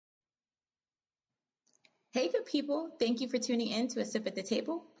Hey, good people. Thank you for tuning in to A Sip at the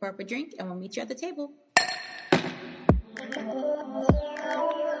Table. Pour up a drink and we'll meet you at the table.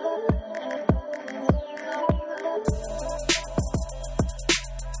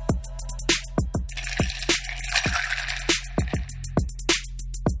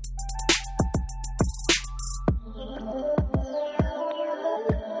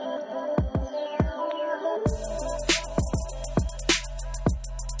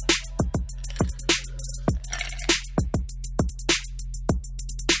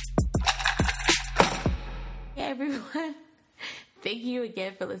 Thank you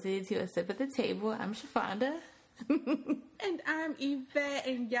again for listening to A Sip at the Table. I'm Shafonda. And I'm Yvette,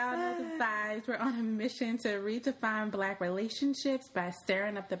 and y'all know the vibes. We're on a mission to redefine Black relationships by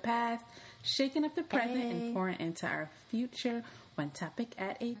stirring up the past, shaking up the present, and pouring into our future, one topic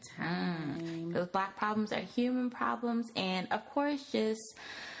at a time. Those Black problems are human problems, and of course, just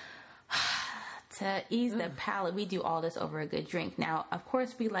to ease the palate, we do all this over a good drink. Now, of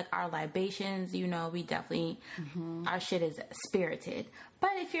course, we like our libations. You know, we definitely, our shit is spirited. But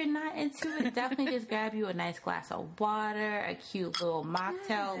if you're not into it, definitely just grab you a nice glass of water, a cute little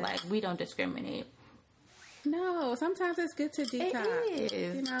mocktail. Yeah. Like, we don't discriminate. No, sometimes it's good to detox. It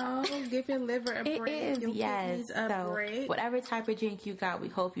is. You know, give your liver a break. It is, yes. So, whatever type of drink you got, we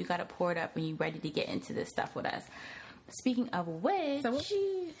hope you got it poured up and you're ready to get into this stuff with us. Speaking of which, so what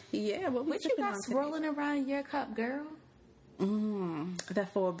you got swirling around your cup, girl? The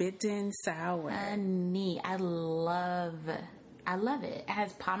Forbidden Sour. Honey, I love it. It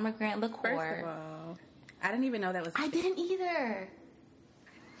has pomegranate liqueur. First of all, I didn't even know that was. I didn't either.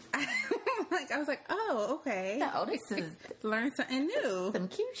 I was like, oh, okay. No, this is learn something new. Some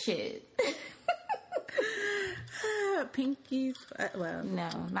cute shit. Pinkies. Well, no,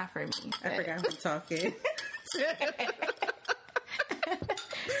 not for me. I forgot who's talking.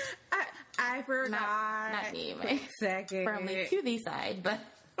 I forgot. Not me, man. Second. Firmly to the side, but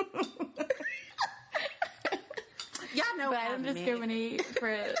y'all know. But I don't discriminate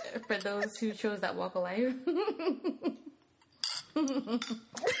for those who chose that walk of life.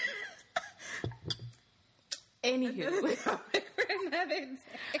 Anywho,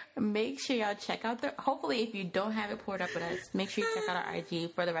 make sure y'all check out hopefully if you don't have it poured up with us, make sure you check out our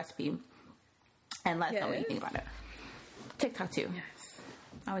IG for the recipe and let us know what you think about it. TikTok too. Yes.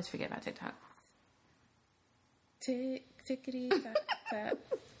 I always forget about TikTok. Tickety tap tap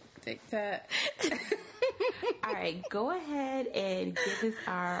tick tap. All right, go ahead and give us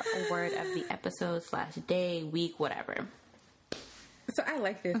our word of the episode / day, week, whatever. So I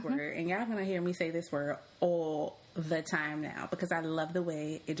like this word, and y'all gonna hear me say this word all the time now because I love the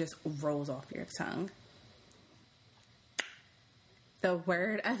way it just rolls off your tongue. The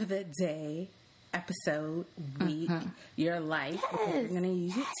word of the day, episode, week, your life. Yes. We're gonna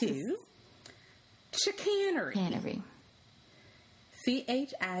use it too. Chicanery.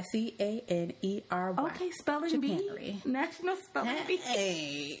 CHICANERY. Okay, spelling bee. National spelling bee.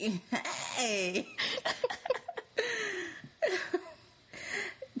 Hey.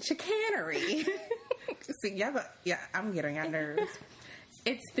 Chicanery. See, I'm getting on nerves.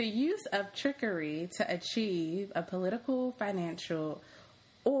 It's the use of trickery to achieve a political, financial,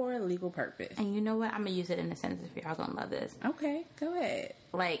 or legal purpose. And you know what? I'm gonna use it in a sentence if y'all gonna love this. Okay, go ahead.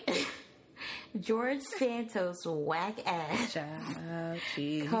 Like George Santos' whack ass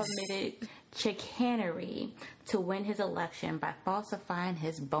committed chicanery to win his election by falsifying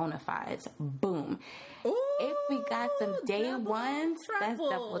his bona fides. Boom. Ooh, if we got some day ones, that's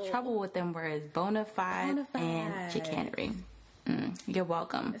double trouble with them words. Bona fide and chicanery. You're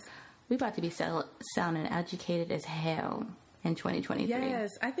welcome. We about to be sounding educated as hell in 2023.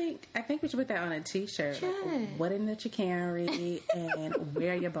 Yes, I think we should put that on a t-shirt. Sure. Like, what in the chicanery and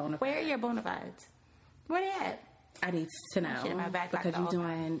where are your bona fides? Where are your bona fides? Where they at? I need to know because you're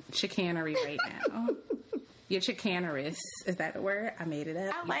doing chicanery right now. You're chicanerous. Is that the word? I made it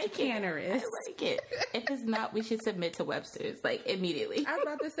up. I like it. If it's not, we should submit to Webster's, like, immediately. I was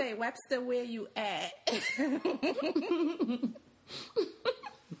about to say, Webster, where you at?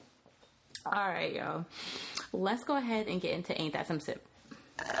 All right, y'all. Let's go ahead and get into Ain't That Some Sip.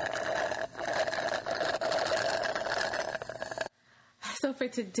 So for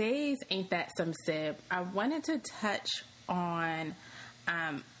today's Ain't That Some Sip, I wanted to touch on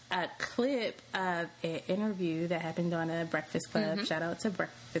a clip of an interview that happened on a Breakfast Club. Shout out to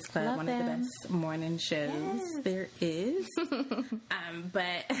Breakfast Club, Love one them. of the best morning shows there is.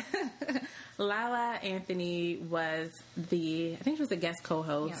 But Lala Anthony was I think she was the guest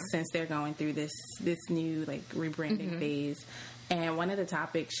co-host since they're going through this new like rebranding phase. And one of the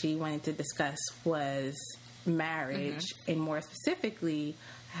topics she wanted to discuss was marriage and more specifically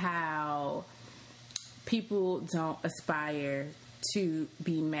how people don't aspire to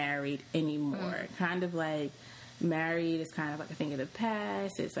be married anymore. Kind of like married is kind of like a thing of the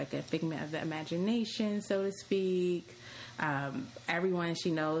past. It's like a figment of the imagination, so to speak. Everyone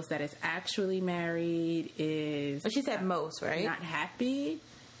she knows that is actually married is... But she said most, right? Not happy.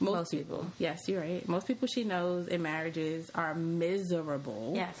 Most people. Yes, you're right. Most people she knows in marriages are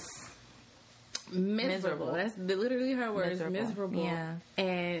miserable. Yes. Miserable. That's literally her words. Miserable. Yeah.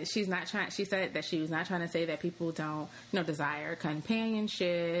 And she's not trying. She said that she was not trying to say that people don't, desire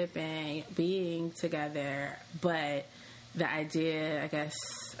companionship and being together, but the idea, I guess,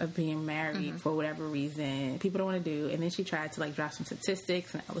 of being married for whatever reason, people don't want to do. And then she tried to like drop some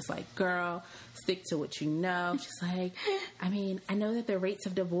statistics, and I was like, "Girl, stick to what you know." She's like, "I mean, I know that the rates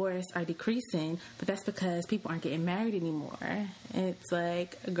of divorce are decreasing, but that's because people aren't getting married anymore." And it's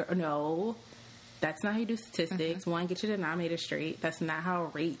like, girl, no. That's not how you do statistics. One, get your denominator straight. That's not how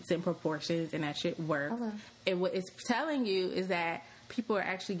rates and proportions and that shit work. And what it's telling you is that people are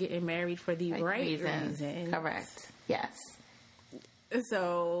actually getting married for the right reason. Correct. Yes.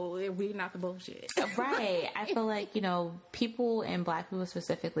 So we not the bullshit. Right. I feel like, people and Black people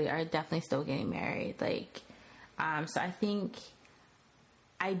specifically are definitely still getting married. Like, so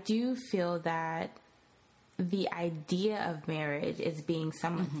I do feel that the idea of marriage is being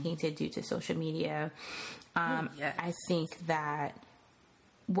somewhat tainted due to social media. Yes. I think that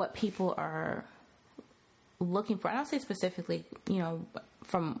what people are looking for, and I'll say specifically,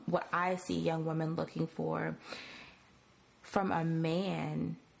 from what I see young women looking for from a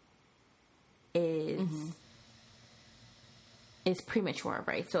man is premature,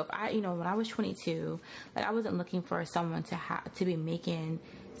 right? So if I, when I was 22, like I wasn't looking for someone to be making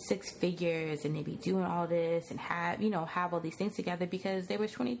 6 figures and maybe doing all this and have all these things together because they were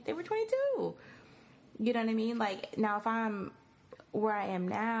 22. You know what I mean? Like now if I'm where I am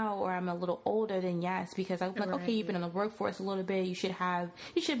now or I'm a little older, then yes, because I'm like, okay, you've been in the workforce a little bit, you should have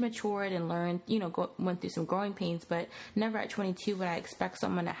matured and learned, went through some growing pains, but never at 22 would I expect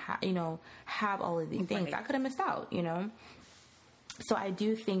someone to have all of these things. I could have missed out, So I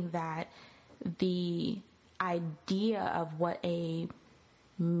do think that the idea of what a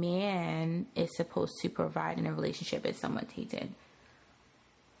man is supposed to provide in a relationship is somewhat tainted.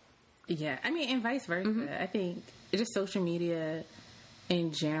 Yeah, I mean, and vice versa. I think just social media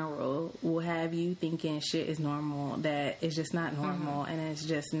in general will have you thinking shit is normal that is just not normal and it's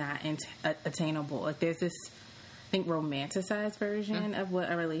just not attainable. Like there's this, I think, romanticized version of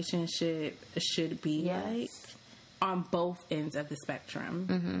what a relationship should be like on both ends of the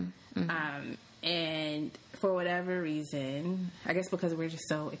spectrum. And for whatever reason, I guess because we're just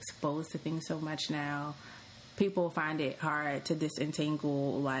so exposed to things so much now, people find it hard to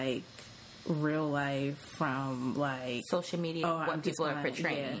disentangle like real life from like social media, what people are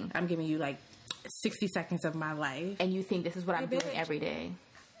portraying. I'm giving you like 60 seconds of my life. And you think this is what I'm doing every day.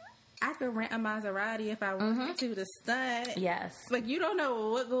 I could rent a Maserati if I wanted to stunt. Yes. Like, you don't know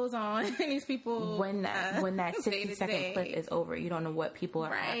what goes on in these people. When that 60-second clip is over, you don't know what people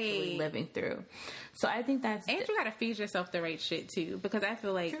are actually living through. So I think that's... And you gotta feed yourself the right shit, too. Because I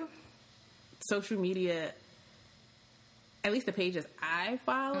feel like social media, at least the pages I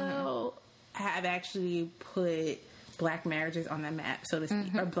follow, have actually put Black marriages on the map, so to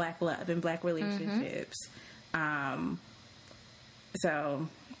speak. Or Black love and Black relationships. So...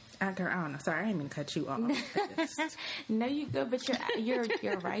 I don't know. Sorry, I didn't mean to cut you off. No, you go, but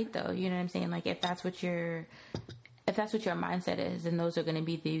you're right though. You know what I'm saying? Like if that's what your mindset is, then those are going to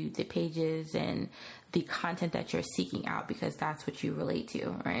be the pages and the content that you're seeking out because that's what you relate to,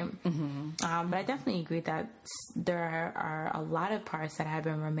 right? But I definitely agree that there are a lot of parts that have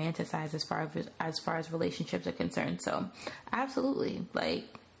been romanticized as far as relationships are concerned. So, absolutely, like,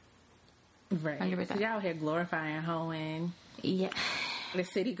 right? 100%. Y'all out here glorifying hoeing. Yeah. The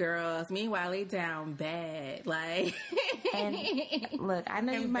city girls, meanwhile, they down bad. Like, and look, I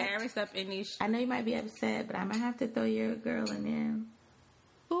know embarrassed up in these. I know you might be upset, but I might have to throw your girl in there.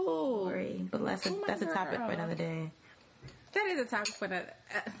 Ooh, sorry, but that's a topic for another day. That is a topic for another.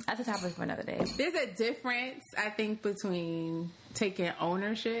 That's a topic for another day. There's a difference, I think, between taking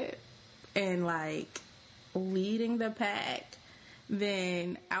ownership and like leading the pack.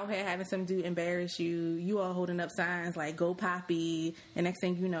 Then out here having some dude embarrass you, you all holding up signs like "Go Poppy," and next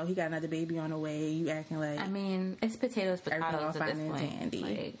thing you know, he got another baby on the way. You acting like, I mean, it's potatoes at this point.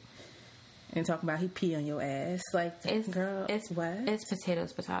 Like, and talking about he pee on your ass, like, girl, it's what? It's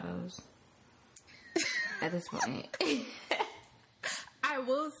potatoes at this point. I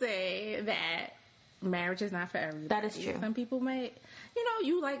will say that marriage is not for everybody. That is true. Some people might,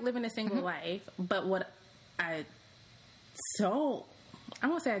 you like living a single life, but what I don't I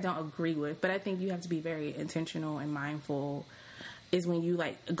won't say I don't agree with, but I think you have to be very intentional and mindful is when you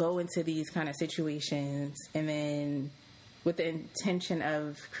like go into these kind of situations and then with the intention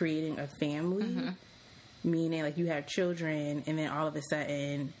of creating a family, meaning like you have children and then all of a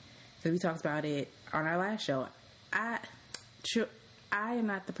sudden, because we talked about it on our last show, I am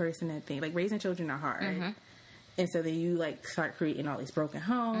not the person that thinks like raising children are hard. And so then you like start creating all these broken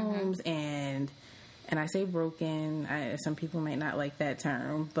homes and I say broken, some people might not like that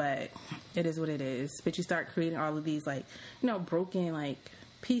term, but it is what it is. But you start creating all of these like, you know, broken like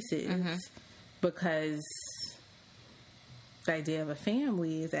pieces because the idea of a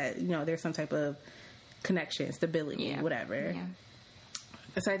family is that, you know, there's some type of connection, stability, whatever.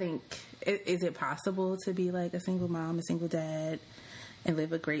 So I think, is it possible to be like a single mom, a single dad, and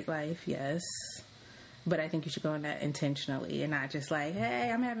live a great life? Yes. But I think you should go in that intentionally and not just like, hey,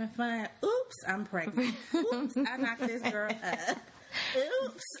 I'm having fun. Oops, I'm pregnant. Oops, I knocked this girl up.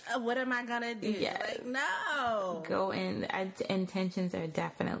 Oops, what am I going to do? Yes. Like, no. Go in. Intentions are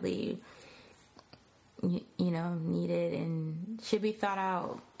definitely, you know, needed and should be thought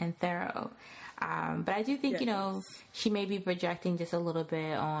out and thorough. But I do think, you know, she may be projecting just a little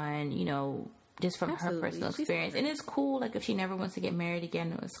bit on, you know, just from her personal experience. And it's cool, like, if she never wants to get married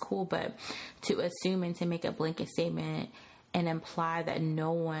again, it's cool. But to assume and to make a blanket statement and imply that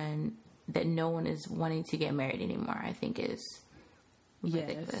no one is wanting to get married anymore, I think is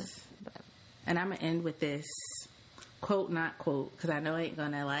ridiculous. But. And I'm going to end with this quote, not quote, because I know I ain't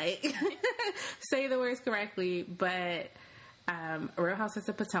going to, like, say the words correctly, but... Real Housewives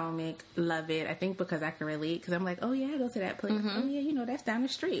of Potomac, love it. I think because I can relate, because I'm like, oh yeah, I go to that place. Oh yeah, you know, that's down the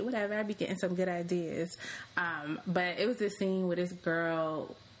street. Whatever. I be getting some good ideas. But it was this scene with this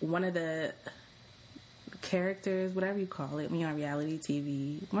girl, one of the characters, whatever you call it, when you're on reality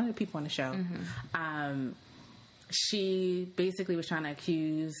TV, one of the people on the show. She basically was trying to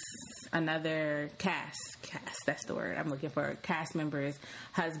accuse another cast, that's the word I'm looking for, cast member's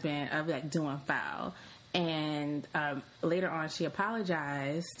husband of like doing foul. And later on, she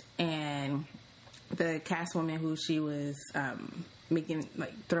apologized, and the cast woman who she was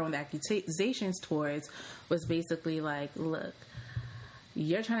throwing the accusations towards was basically like, look,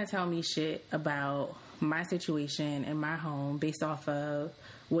 you're trying to tell me shit about my situation in my home based off of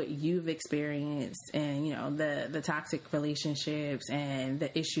what you've experienced and, you know, the toxic relationships and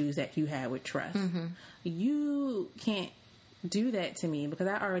the issues that you had with trust. You can't do that to me because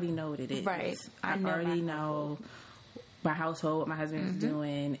I already know what it is. Right. I already know my household, what my husband is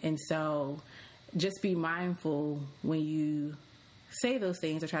doing. And so just be mindful when you say those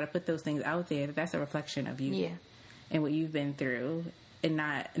things or try to put those things out there that that's a reflection of you and what you've been through and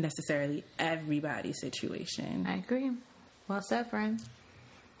not necessarily everybody's situation. I agree. Well said, friend.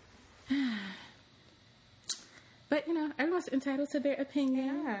 But, you know, everyone's entitled to their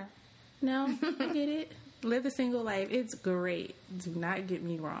opinion. Yeah. No, I get it. Live a single life. It's great. Do not get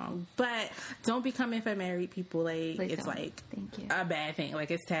me wrong. But don't be coming for married people like Please it's don't. like Thank you. a bad thing. Like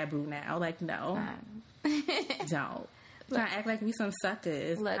it's taboo now. Like no. Don't. Trying to act like we some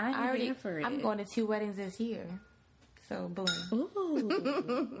suckers. Look, I ain't here for it. I'm going to 2 weddings this year. So boom.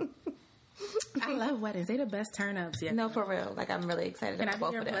 Ooh. I love weddings. They the best turn ups yet. No, for real. Like I'm really excited Can I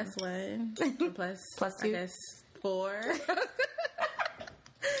about be both your of them. plus one? Plus 2? I guess 4.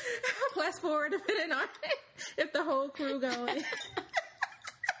 Plus 4 depending on if the whole crew going.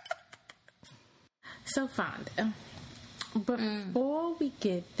 So Fonda, before we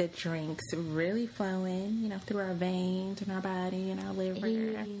get the drinks really flowing, you know, through our veins and our body and our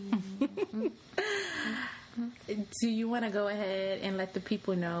liver, do you want to go ahead and let the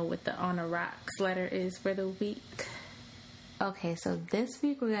people know what the On the Rocks letter is for the week? Okay, so this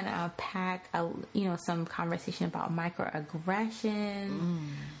week we're going to unpack, some conversation about microaggressions,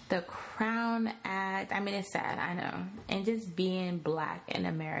 the Crown Act. I mean, it's sad, I know, and just being black in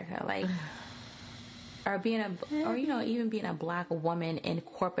America, like, even being a black woman in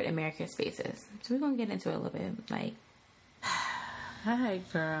corporate American spaces. So we're going to get into it a little bit, like. Hi,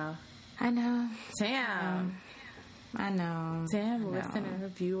 girl. I know. Damn. I know. Damn, listener,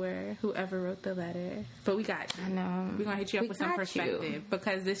 viewer, whoever wrote the letter. But we got you. I know. We're going to hit you up with some perspective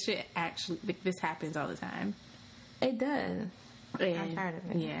because this shit actually, this happens all the time. It does. And I'm tired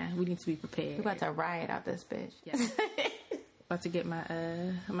of it. Yeah, we need to be prepared. We're about to riot out this bitch. Yes. About to get my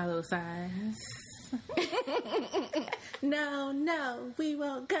little signs. No, we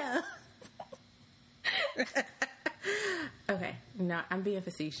won't go. Okay, no, I'm being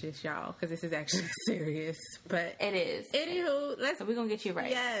facetious, y'all, because this is actually serious. But it is. Anywho, so we're gonna get you right.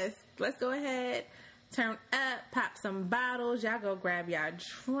 Yes, let's go ahead, turn up, pop some bottles. Y'all go grab y'all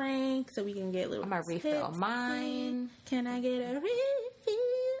drink so we can get a little. I'm gonna refill mine. Can I get a refill?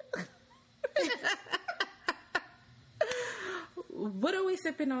 what are we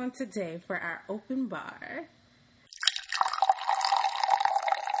sipping on today for our open bar?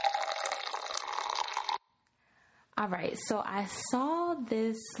 All right, so I saw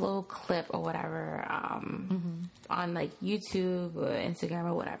this little clip or whatever on like YouTube or Instagram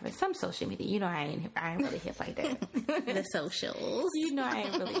or whatever, some social media. You know, I ain't really hip like that. The socials. You know, I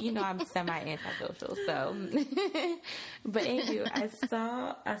ain't really. You know, I'm semi antisocial. So, but anyway, I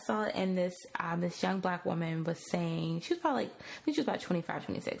saw it, and this young black woman was saying, she was probably like, I think she was about 25,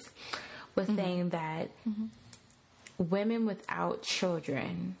 26, was saying that women without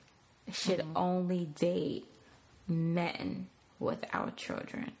children should only date men without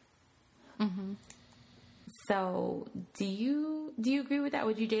children. So do you agree with that?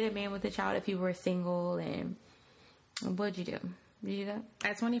 Would you date a man with a child if you were single? And what'd you do? Did you do that?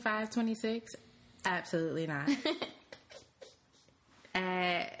 At 25, 26? Absolutely not.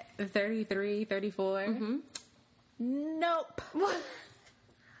 At 33, 34? Nope.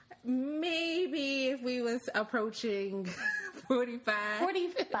 Maybe if we was approaching 45.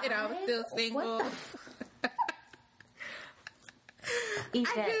 45? And I was still single. Is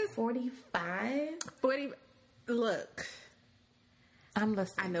that 45? 40. Look, I'm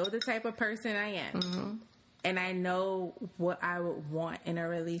listening. I know the type of person I am. And I know what I would want in a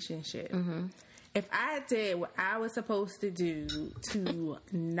relationship. If I did what I was supposed to do to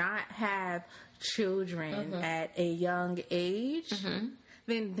not have children at a young age,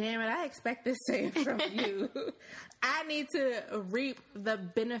 then damn it, I expect the same from you. I need to reap the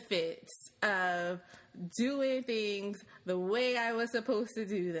benefits of doing things the way I was supposed to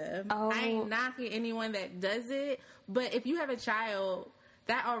do them. I ain't knocking anyone that does it, but if you have a child,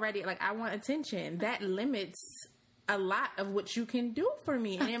 that already, like, I want attention. That limits a lot of what you can do for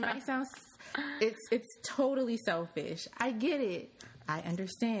me. And it might sound, it's totally selfish. I get it. I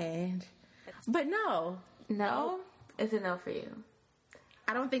understand. But no. No? It's a no for you.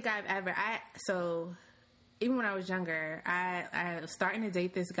 I don't think I've ever, so even when I was younger, I was starting to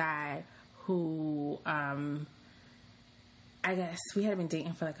date this guy who, I guess we had been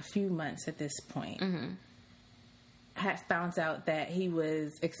dating for like a few months at this point. Had found out that he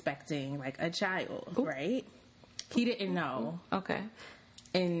was expecting like a child, right? He didn't know. Okay.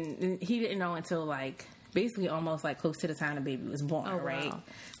 And he didn't know until like basically almost like close to the time the baby was born, right? Wow.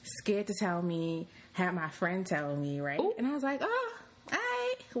 Scared to tell me, had my friend tell me, right? Ooh. And I was like, oh, all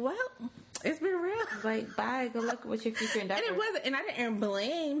right, well, it's been real. Like, bye, good luck with your future endeavors. And it wasn't, and I didn't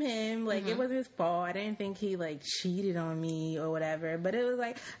blame him. Like, it wasn't his fault. I didn't think he like cheated on me or whatever. But it was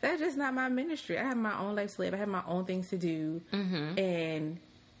like, that's just not my ministry. I have my own life to live. I have my own things to do. And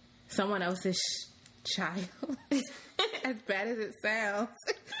someone else's child, as bad as it sounds,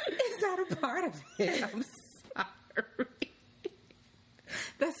 is not a part of it. I'm sorry.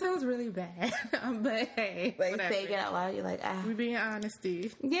 That sounds really bad. But hey, like, whatever. say it out loud. You're like, we being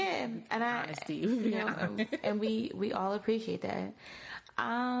honesty. Yeah, and Honesty. We being honest. and we all appreciate that.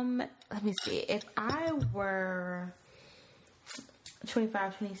 Let me see. If I were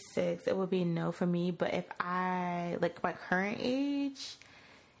 25, 26, it would be no for me. But if I, like my current age,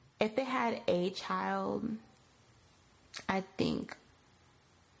 if they had a child, I think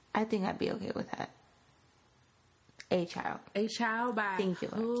I'd be okay with that. A child by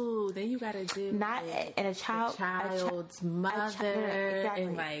singular. Ooh, then you gotta do not and a child, the child's mother, exactly.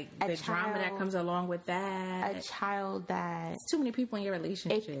 and like the drama that comes along with that. A child that it's too many people in your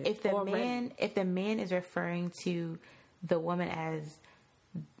relationship. If the man is referring to the woman as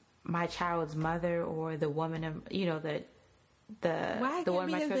my child's mother or the woman, you know, the one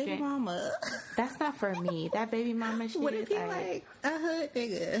my children, baby mama. That's not for me. That baby mama shit. What if he like a hood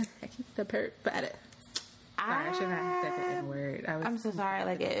nigga? I keep the perp about it. Sorry, I shouldn't have said the N-word. I'm so sorry.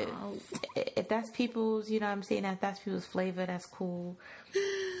 Like, if that's people's, you know what I'm saying, if that's people's flavor, that's cool.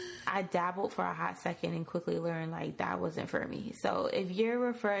 I dabbled for a hot second and quickly learned, like, that wasn't for me. So, if you're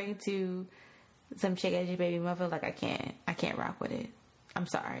referring to some chick as your baby mother, like, I can't rock with it. I'm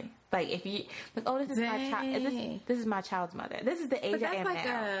sorry. Like, if you, like, oh, this is my child, this is my child's mother. This is the age I am like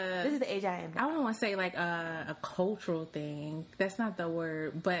now. This is the age I am now. I don't want to say, like, a cultural thing. That's not the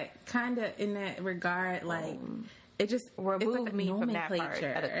word. But kind of in that regard, like, it just remove like me from that part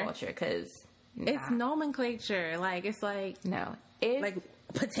of the culture, because it's nomenclature. Like, it's like, no. Like,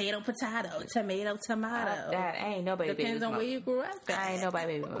 potato, tomato. That ain't nobody baby mother. Depends on where you grew up at. I ain't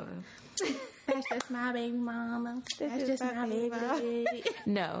nobody baby mother. That's just my baby mama. That's just my baby mama.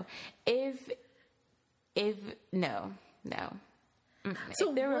 No. No. So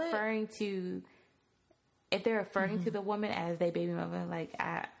if they're referring to to the woman as their baby mother, like,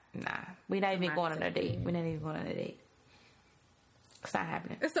 we're not even going on a date. We're not even going on a date. It's not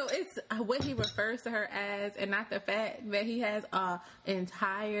happening. So it's what he refers to her as, and not the fact that he has a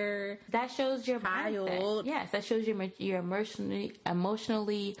entire that shows your child. mindset. Yes, that shows you're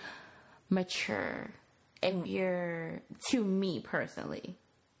emotionally mature. If you're, to me personally,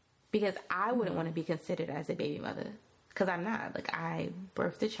 because I wouldn't want to be considered as a baby mother, because I'm not. Like, I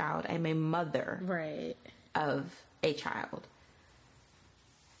birthed a child. I'm a mother of a child.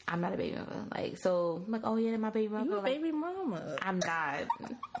 I'm not a baby mama. Like, so I'm like, oh yeah, my baby mama. You a like, baby mama. I'm not.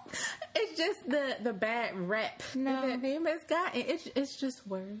 It's just the bad rep that name has gotten. It's just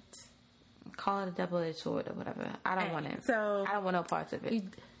words. Call it a double-edged sword or whatever. I don't want it. So I don't want no parts of it.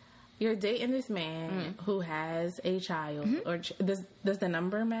 You're dating this man who has a child. Or does the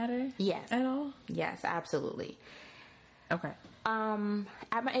number matter? Yes. At all? Yes, absolutely. Okay.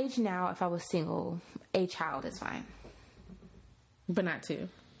 At my age now, if I was single, a child is fine. But not two.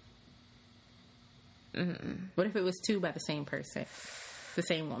 What if it was two by the same person, the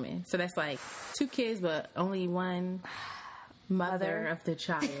same woman? So that's like 2 kids, but only one mother of the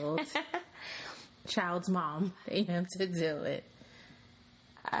child, child's mom. They have to deal with.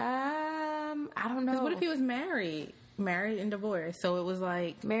 I don't know. What if he was married and divorced? So it was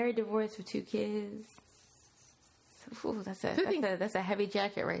like married, divorced for 2 kids. Ooh, that's a heavy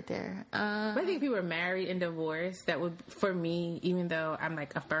jacket right there. But I think if he were married and divorced, that would, for me, even though I'm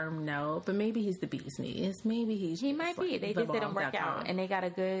like a firm no, but maybe he's the bee's knees. Maybe he might be. They just didn't work out, and they got a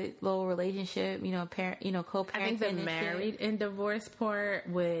good little relationship. You know, co-parenting. I think the married and divorced part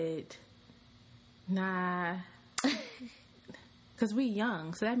would because we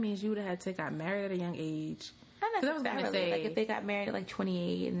young, so that means you would have had to got married at a young age. I was gonna say, like, if they got married at like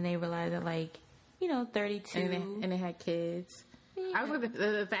 28 and they realized that, like, 32 and they had kids. Yeah. I was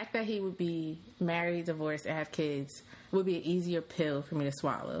the fact that he would be married, divorced, and have kids would be an easier pill for me to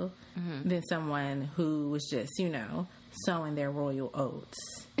swallow than someone who was just sowing their royal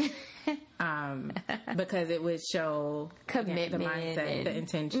oats. Because it would show commitment, the mindset, the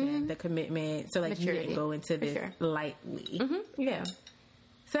intention, the commitment. So like maturity. You didn't go into this lightly. Yeah.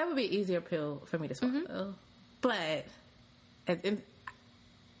 So that would be an easier pill for me to swallow. But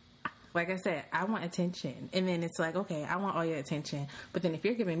like I said, I want attention. And then it's like, okay, I want all your attention. But then if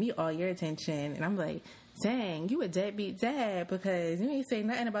you're giving me all your attention, and I'm like, dang, you a deadbeat dad because you ain't say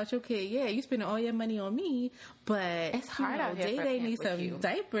nothing about your kid. Yeah, you spending all your money on me, but it's hard out here. They need some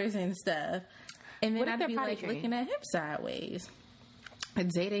diapers and stuff. And then I'd be like looking at him sideways.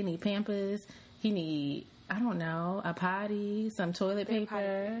 Day need Pampers. He need, I don't know, a potty, some toilet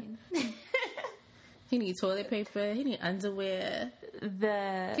paper. He need toilet paper. He need underwear.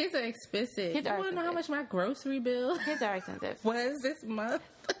 The kids are expensive. You want to know how much my grocery bill kids are expensive was this month?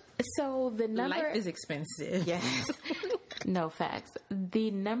 So the number... Life is expensive. Yes. No, facts. The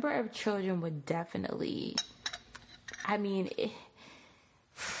number of children would definitely... I mean,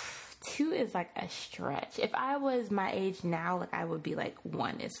 2 is like a stretch. If I was my age now, like, I would be like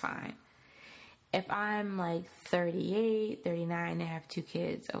 1 is fine. If I'm like 38, 39 and have 2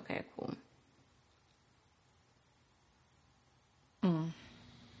 kids, okay, cool.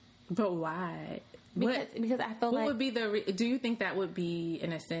 But why? Because I feel what would be do you think that would be,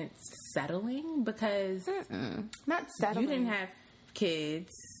 in a sense, settling? Because not settling. You didn't have kids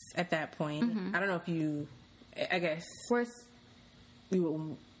at that point. I don't know if you, I guess. Worse.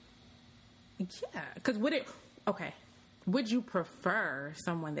 You yeah. Because would you prefer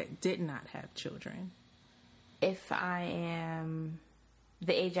someone that did not have children? If I am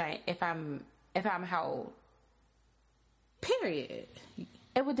the age if I'm how old? Period.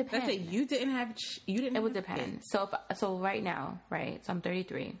 It would depend. Let's say you didn't have. It would depend. So right now, right? So I'm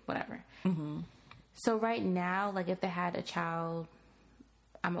 33, whatever. So right now, like, if they had a child,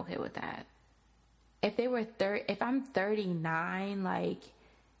 I'm okay with that. If they were if I'm 39, like,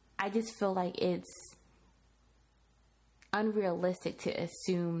 I just feel like it's unrealistic to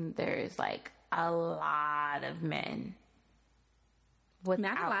assume there's like a lot of men.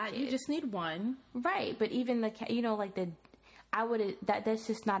 Not a lot. You just need one, right? But even that's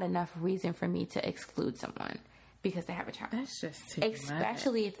just not enough reason for me to exclude someone because they have a child. That's just too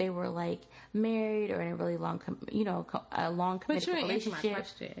especially much. If they were like married or in a really long, a long committed relationship. Answer my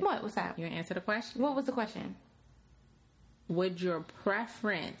question. What was that? You didn't answer the question. What was the question? Would your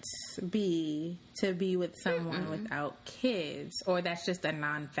preference be to be with someone without kids, or that's just a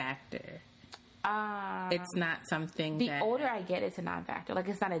non-factor? It's not something. The older I get, it's a non-factor. Like,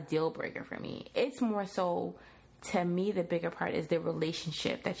 it's not a deal breaker for me. It's more so. To me, the bigger part is the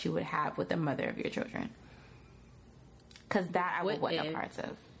relationship that you would have with the mother of your children. Because that I would want no parts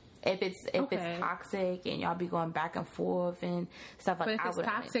of. If it's toxic and y'all be going back and forth and stuff like that. But if it's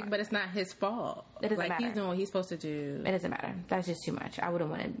toxic, but it's not his fault. It doesn't matter. He's doing what he's supposed to do. It doesn't matter. That's just too much. I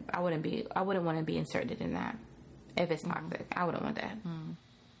wouldn't want to be inserted in that. If it's toxic, I wouldn't want that.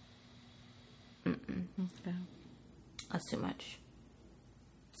 Okay. That's too much.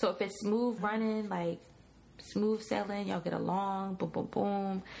 So if it's smooth running, like smooth sailing, y'all get along, boom, boom,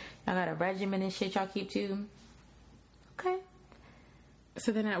 boom. Y'all got a regimen and shit y'all keep to. Okay.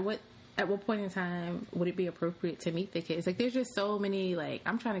 So then at what point in time would it be appropriate to meet the kids? Like, there's just so many, like,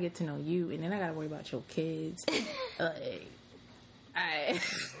 I'm trying to get to know you, and then I gotta worry about your kids. I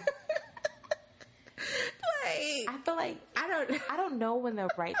feel like I don't know when the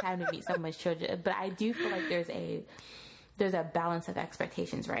right time to meet someone's children, but I do feel like there's a balance of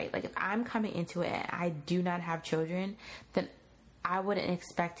expectations, right? Like, if I'm coming into it and I do not have children, then I wouldn't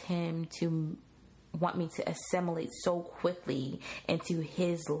expect him to want me to assimilate so quickly into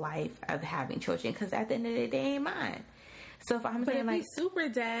his life of having children, because at the end of the day, they ain't mine. So if I'm saying, like, he's super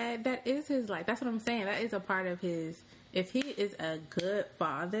dad, that is his life. That's what I'm saying. That is a part of his. If he is a good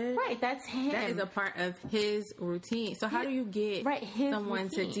father, right, that's him. That is a part of his routine. So how do you get someone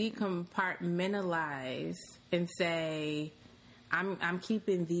routine to decompartmentalize and say, I'm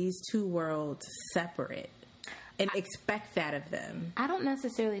keeping these two worlds separate and expect that of them? I don't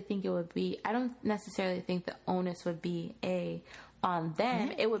necessarily think the onus would be on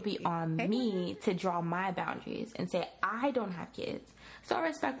them. It would be on me to draw my boundaries and say, I don't have kids, so I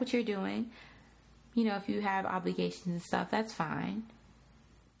respect what you're doing. You know, if you have obligations and stuff, that's fine.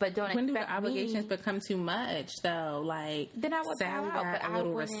 But don't when expect do the obligations become too much, though? Like, then I would Sally got a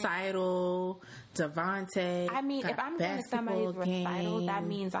little recital, Devontae. I mean, if I'm going to somebody's recital, that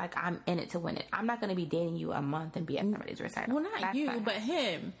means, like, I'm in it to win it. I'm not going to be dating you a month and be at somebody's recital. Well, not that's you, fine. But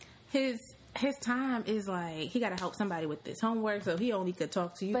him. His time is like, he got to help somebody with this homework, so he only could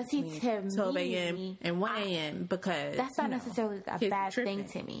talk to you between 12 a.m. and 1 a.m. because that's not necessarily a bad thing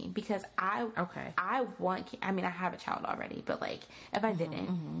to me, because I have a child already, but, like, if I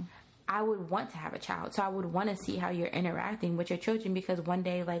didn't, I would want to have a child. So I would want to see how you're interacting with your children, because one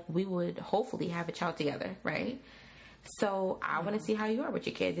day, like, we would hopefully have a child together, right? So I want to see how you are with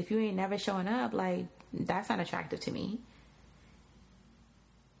your kids. If you ain't never showing up, like, that's not attractive to me.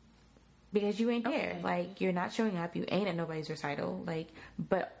 Because you ain't there. Okay. Like, you're not showing up. You ain't at nobody's recital. Like,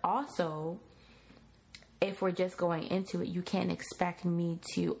 but also, if we're just going into it, you can't expect me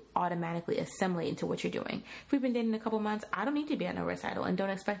to automatically assimilate into what you're doing. If we've been dating a couple months, I don't need to be at no recital, and don't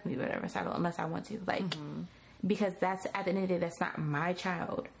expect me to be at a recital unless I want to. Like, because that's, at the end of the day, that's not my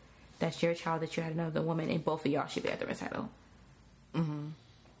child. That's your child that you had another woman, and both of y'all should be at the recital.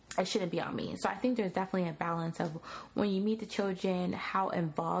 It shouldn't be on me. So I think there's definitely a balance of when you meet the children, how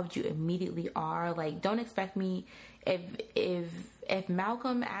involved you immediately are. Like, don't expect me, if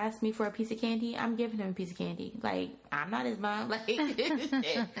Malcolm asked me for a piece of candy, I'm giving him a piece of candy. Like, I'm not his mom. Like,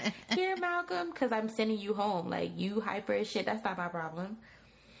 here, Malcolm, because I'm sending you home. Like, you hyper as shit, that's not my problem.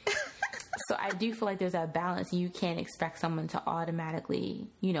 So I do feel like there's a balance. You can't expect someone to automatically,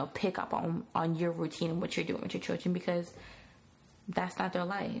 pick up on your routine and what you're doing with your children, because that's not their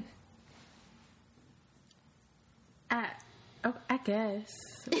life. I guess.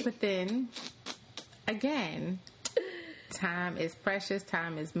 But then, again, time is precious.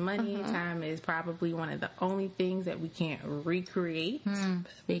 Time is money. Time is probably one of the only things that we can't recreate.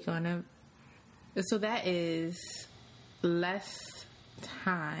 Speak on it. So that is less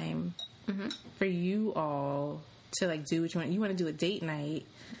time for you all to, like, do what you want. You want to do a date night.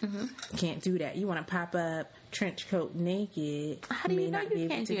 Can't do that. You want to pop up trench coat naked. How do you know you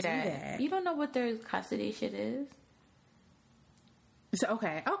can't do that? You don't know what their custody shit is. So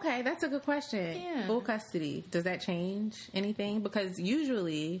okay, that's a good question. Yeah. Full custody, does that change anything? Because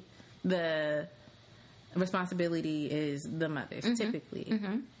usually the responsibility is the mother's, typically.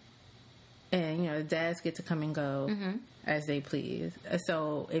 And, the dads get to come and go as they please.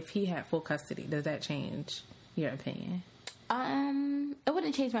 So if he had full custody, does that change your opinion? It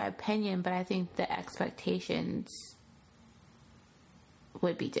wouldn't change my opinion, but I think the expectations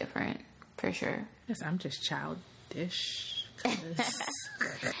would be different, for sure. Yes, I'm just childish.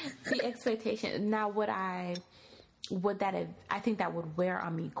 The expectation. Now, I think that would wear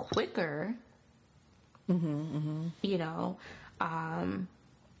on me quicker. That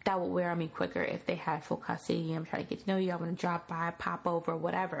would wear on me quicker if they had full custody. I'm trying to get to know you. I want to drop by, pop over,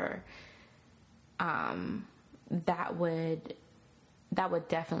 whatever. That would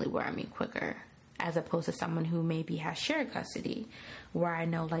definitely wear on me quicker, as opposed to someone who maybe has shared custody, where I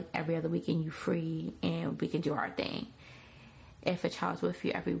know, like, every other weekend you free and we can do our thing. If a child's with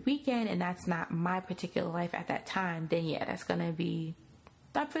you every weekend and that's not my particular life at that time, then yeah, that's gonna be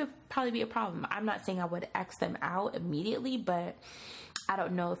that would probably be a problem. I'm not saying I would X them out immediately, but I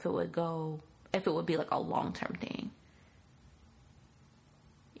don't know if it would be like a long-term thing.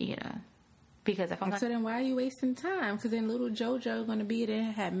 You know, because if I'm so then why are you wasting time? Because then little JoJo going to be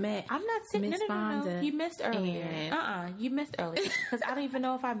there, had met. I'm not saying Miss no. Fonda You missed earlier. You missed earlier because I don't even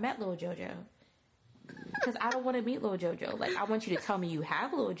know if I met little JoJo. Because I don't want to meet little JoJo. Like, I want you to tell me you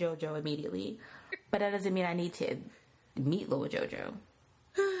have little JoJo immediately, but that doesn't mean I need to meet little JoJo.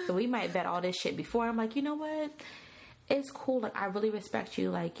 So we might vet all this shit before. I'm like, you know what? It's cool. Like, I really respect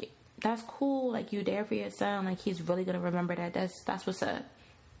you. Like, that's cool. Like, you there for your son. Like, he's really gonna remember that. That's what's up.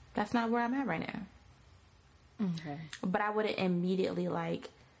 That's not where I'm at right now. Okay. But I wouldn't immediately like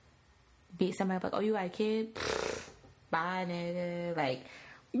beat somebody up like, oh, you got a kid? Bye, nigga. Like.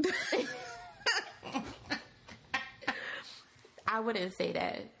 I wouldn't say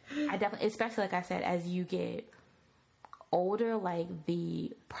that. I definitely, especially like I said, as you get older, like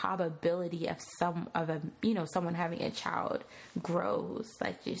the probability of someone having a child grows.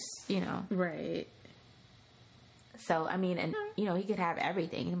 Like just, Right. So I mean, and he could have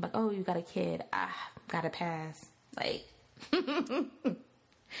everything. I'm like, oh, you got a kid. Gotta pass. Like,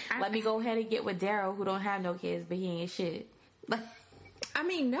 let me go ahead and get with Daryl, who don't have no kids, but he ain't shit. Like, I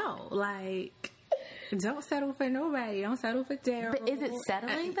mean, no, like. Don't settle for nobody. Don't settle for Daryl. But is it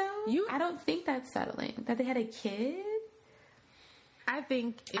settling though? I don't think that's settling. That they had a kid. I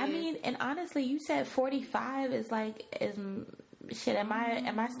think. I mean, and honestly, you said 45 is shit. Am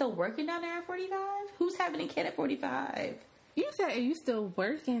I still working down there at 45? Who's having a kid at 45? You said you still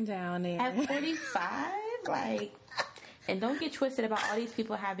working down there at 45? Like, and don't get twisted about all these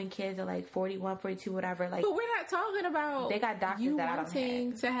people having kids at like 41, 42, whatever. Like, but we're not talking about. They got doctors that I don't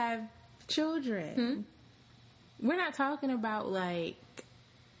have. To have children. We're not talking about like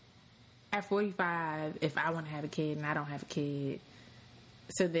at 45 if I want to have a kid and I don't have a kid,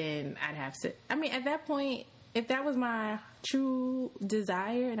 so then I'd have to. I mean, at that point, if that was my true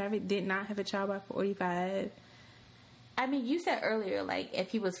desire and I did not have a child by 45, I mean, you said earlier like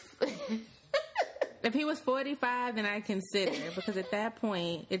if he was 45, then I consider, because at that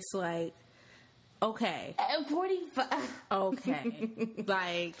point it's like, okay, at 45, okay,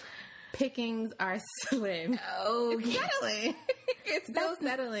 like. Pickings are slim. Oh, it's settling. It's still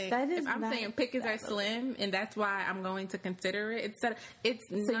settling. That is. If I'm saying pickings are slim, and that's why I'm going to consider it. It's so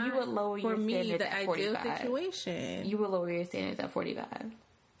not you would lower your for me standards the at ideal 45. situation. You would lower your standards at 45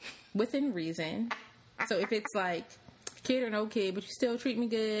 within reason. So if it's like kid or no kid, but you still treat me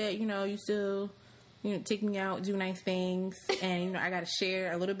good, you still take me out, do nice things, and I got to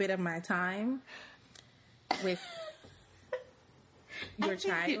share a little bit of my time with. Your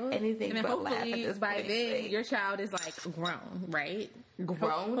child, anything, and then but hopefully by then your child is like grown, right?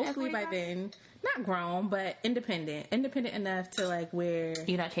 Grown. Hopefully by then, not grown, but independent enough to like where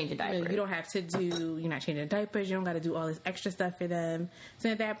you're not changing diapers. You don't have to do. You're not changing diapers. You don't got to do all this extra stuff for them. So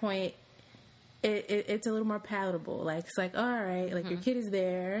at that point, it's a little more palatable. Like it's like, all right, like your kid is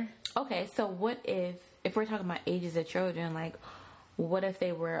there. Okay, so what if we're talking about ages of children? Like, what if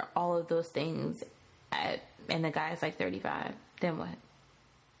they were all of those things and the guy's like 35? Then what?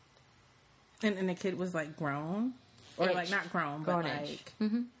 And the kid was like grown, or like not grown, but like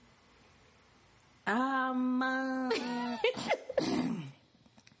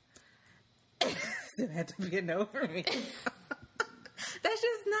it had to be a no for me. That's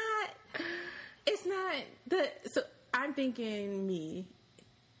just not. It's not the. So I'm thinking me.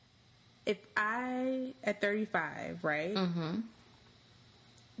 If I at 35, right,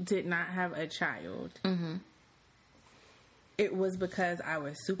 did not have a child. It was because I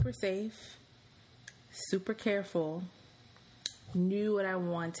was super safe, super careful, knew what I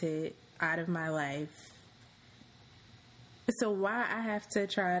wanted out of my life. So why I have to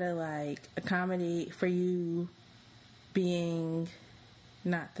try to like accommodate for you being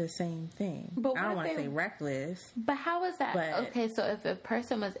not the same thing? But I don't want to say reckless. But how is that? Okay, so if a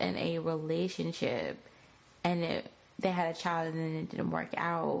person was in a relationship and they had a child and then it didn't work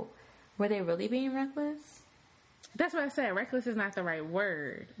out, were they really being reckless? That's what I said. Reckless is not the right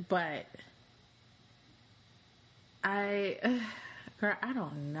word, but girl, I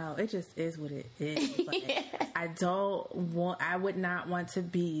don't know. It just is what it is. Like, I would not want to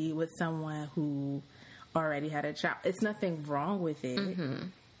be with someone who already had a child. It's nothing wrong with it.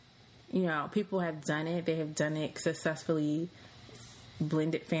 People have done it. They have done it successfully.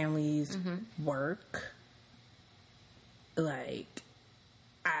 Blended families work. Like,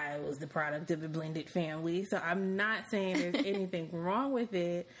 I was the product of a blended family, so I'm not saying there's anything wrong with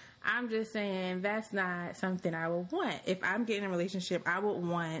it. I'm just saying that's not something I would want. If I'm getting in a relationship, I would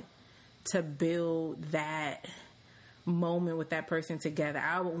want to build that moment with that person together.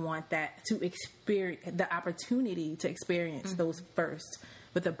 I would want that to experience the opportunity to experience those first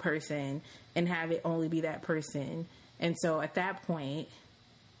with a person and have it only be that person. And so at that point,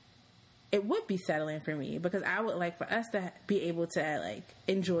 it would be settling for me, because I would like for us to be able to like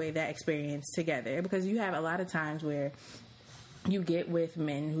enjoy that experience together. Because you have a lot of times where you get with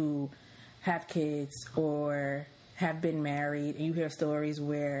men who have kids or have been married, and you hear stories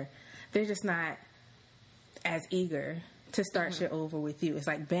where they're just not as eager to start shit over with you. It's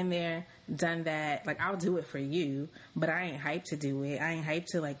like, been there, done that. Like, I'll do it for you, but I ain't hyped to do it. I ain't hyped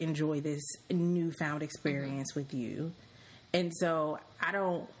to like enjoy this newfound experience with you. And so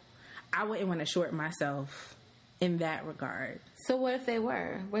I wouldn't want to short myself in that regard. So what if they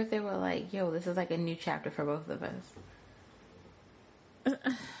were? What if they were like, yo, this is like a new chapter for both of us?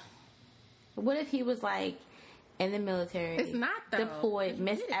 What if he was like in the military, it's not though. Deployed,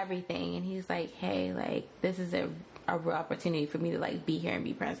 missed everything, and he's like, hey, like, this is a real opportunity for me to like be here and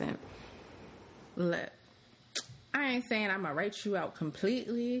be present. Look, I ain't saying I'm gonna write you out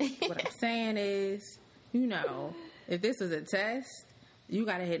completely. What I'm saying is, you know, if this was a test, you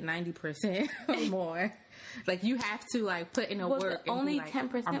gotta hit 90% or more. Like, you have to like put in a work. Only like,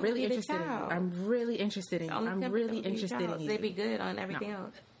 10%. I'm really interested in you. I'm really interested in you. I'm really interested in you. They'd be good on everything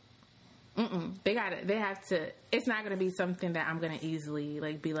else. They have to. It's not gonna be something that I'm gonna easily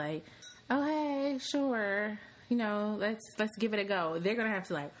like be like, oh hey, sure, you know, let's give it a go. They're gonna have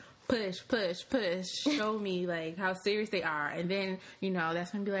to like push, show me like how serious they are, and then, you know,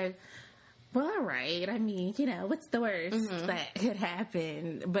 that's when be like, well, all right. I mean, you know, what's the worst that could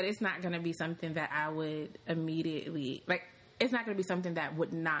happen? But it's not going to be something that I would immediately, like, it's not going to be something that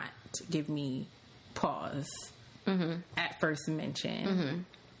would not give me pause at first mention.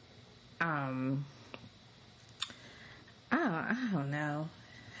 I don't know.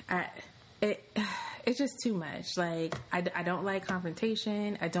 It's just too much. Like, I don't like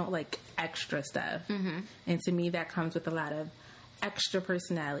confrontation. I don't like extra stuff. And to me, that comes with a lot of extra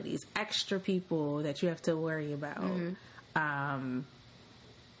personalities, extra people that you have to worry about. And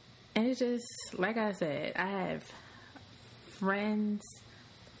it's just, like I said, I have friends,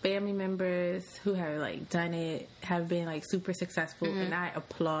 family members who have like done it, have been like super successful, and I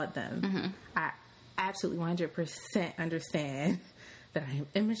applaud them. I absolutely 100% understand that I am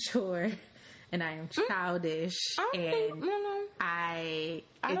immature and I am childish,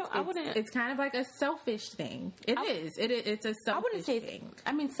 it's kind of like a selfish thing. It's a selfish thing.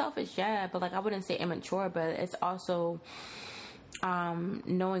 I mean, selfish, yeah, but like, I wouldn't say immature, but it's also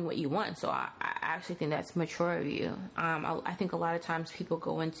knowing what you want. So I actually think that's mature of you. I think a lot of times people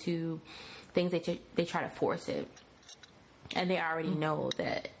go into things, they try to force it, and they already know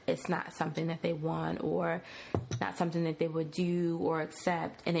that it's not something that they want or not something that they would do or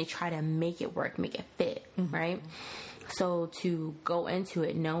accept, and they try to make it work, make it fit, right? So to go into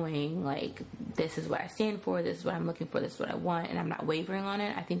it knowing, like, this is what I stand for, this is what I'm looking for, this is what I want, and I'm not wavering on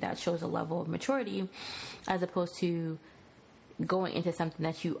it, I think that shows a level of maturity, as opposed to going into something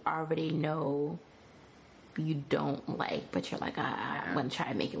that you already know you don't like, but you're like, I'm going to try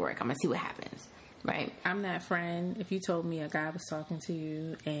to make it work. I'm going to see what happens, right? I'm that friend. If you told me a guy was talking to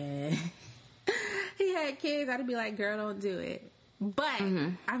you and he had kids, I'd be like, girl, don't do it. But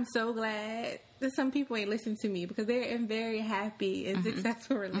I'm so glad that some people ain't listen to me, because they're in very happy and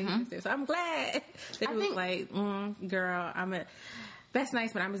successful relationships. So I'm glad that it was like, girl, that's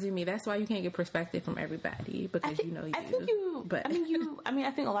nice, but I'm gonna do me. That's why you can't get perspective from everybody, because I think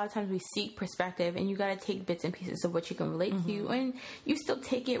a lot of times we seek perspective, and you got to take bits and pieces of what you can relate to, and you still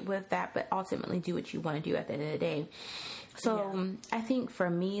take it with that, but ultimately do what you want to do at the end of the day. So I think for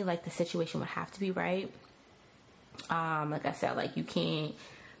me, like, the situation would have to be right. Like I said, like, you can't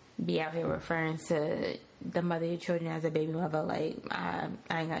be out here referring to the mother of your children as a baby mother. Like, I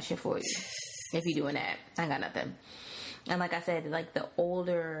ain't got shit for you. If you doing that, I ain't got nothing. And like I said, like, the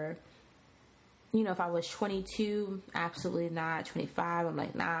older, you know, if I was 22, absolutely not. 25, I'm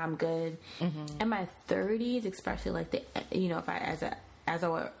like, nah, I'm good. In my 30s, especially like you know, if as I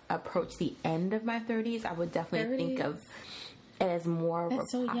would approach the end of my 30s, I would definitely 30s? Think of it as more of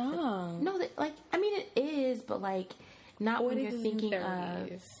That's so young. No, like, I mean, it is, but like, not when you're thinking of,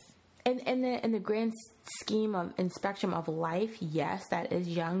 in the grand scheme of and spectrum of life, yes, that is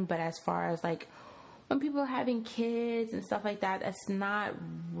young. But as far as like when people are having kids and stuff like that, that's not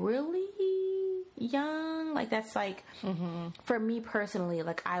really young. Like, that's like, for me personally,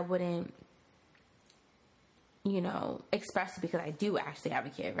 like, I wouldn't, you know, express it, because I do actually have a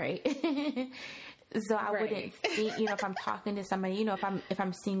kid, right? So I Right. wouldn't think, if I'm talking to somebody, if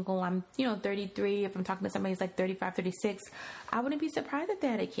I'm single, I'm, 33. If I'm talking to somebody who's like 35, 36, I wouldn't be surprised if they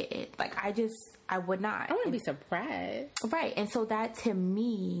had a kid. Like, I would not. I wouldn't be surprised. Right. And so that to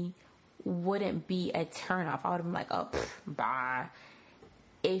me wouldn't be a turnoff. I would have been like, oh, bye.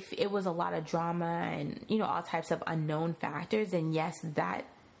 If it was a lot of drama and, all types of unknown factors, then yes, that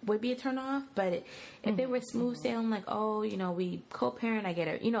would be a turnoff. But if they were smooth sailing, like, oh, we co-parent, I get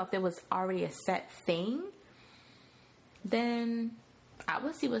it. If there was already a set thing, then I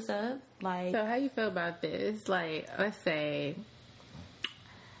would see what's up. Like, So how you feel about this? Like, let's say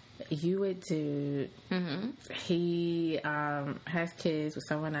you would do, he has kids with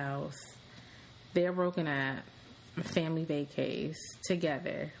someone else. They're broken up, family vacays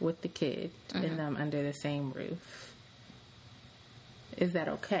together with the kid and them under the same roof. Is that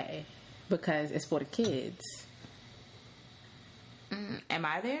okay? Because it's for the kids. am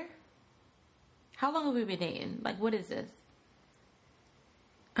I there? How long have we been dating? Like, what is this?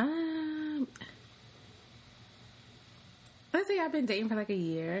 Let's say I've been dating for like a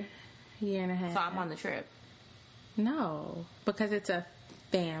year and a half. So I'm on the trip. No, because it's a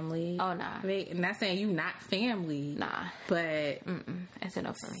family. Oh, nah. Not saying you not family. Nah. But That's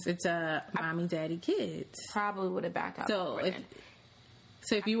enough for me. it's a mommy, daddy, kids. Probably would have backed out. So before then.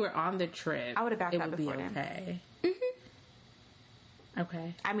 if you were on the trip, I would have backed it out would be before then. okay.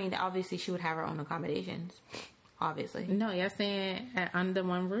 Okay. I mean, obviously she would have her own accommodations. Obviously. No, you're saying under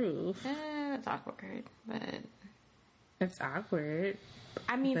one roof. That's awkward. But It's awkward.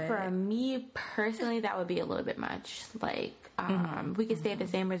 I mean, But- for me personally, that would be a little bit much. Like, we could stay at the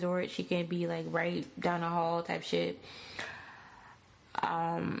same resort. She could be like right down the hall type shit.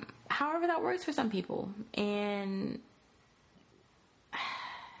 However, that works for some people. And,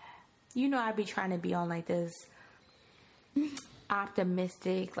 I'd be trying to be on like this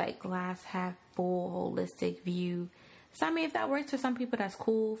optimistic, like glass half full, holistic view. So, I mean, if that works for some people, that's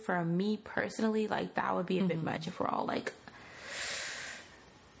cool. For me personally, like, that would be a bit much if we're all like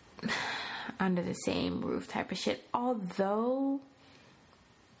under the same roof type of shit. Although,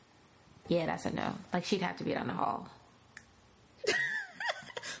 yeah, that's a no. Like, she'd have to be down the hall.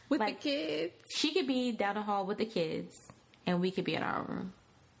 With Like- the kids. She could be down the hall with the kids, and we could be in our room.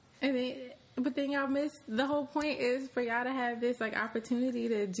 But then y'all miss the whole point is for y'all to have this like opportunity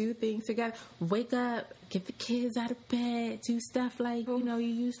to do things together. Wake up, get the kids out of bed, do stuff like you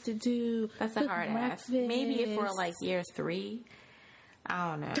used to do. That's a cook hard ass. breakfast. Maybe if we're like year 3, I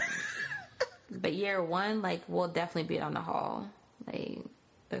don't know. But year 1, like, we'll definitely be on the hall. Like,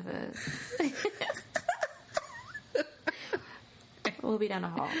 we'll be down the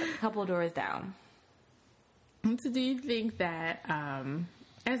hall, a couple doors down. So do you think that,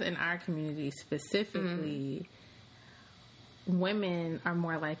 as in our community specifically, women are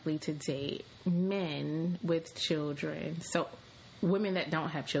more likely to date men with children? So women that don't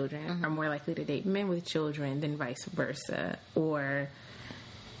have children are more likely to date men with children than vice versa? Or,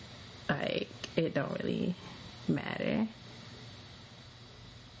 like, it don't really matter?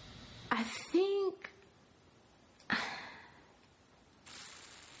 I think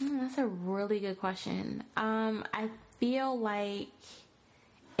that's a really good question. I feel like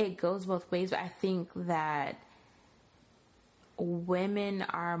it goes both ways, but I think that women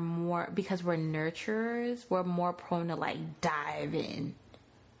are more, because we're nurturers, we're more prone to like dive in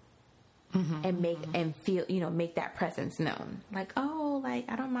and and feel, make that presence known. Like, oh, like,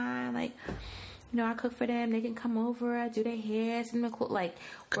 I don't mind, like, I cook for them. They can come over. I do their hair. Send them like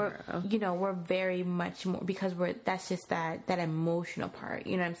we're very much more, because that's just that emotional part.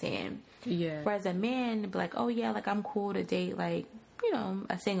 You know what I'm saying? Yeah. Whereas a man be like, oh yeah, like I'm cool to date like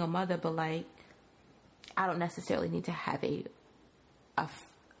a single mother, but like I don't necessarily need to have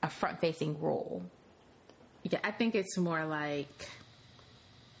a front facing role. Yeah, I think it's more like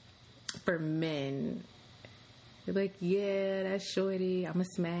for men. They're like, yeah, that's shorty, I'm a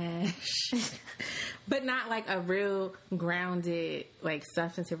smash. But not like a real grounded, like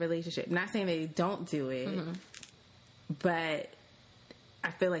substantive relationship. Not saying they don't do it, but I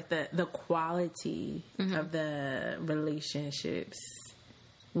feel like the quality of the relationships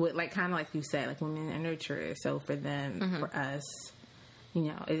would, like, kind of like you said, like women are nurturers. So for them, for us,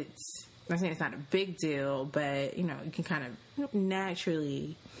 it's, I'm saying it's not a big deal, but you can kind of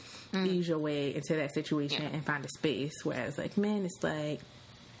naturally ease your way into that situation and find a space. Whereas like men, it's like,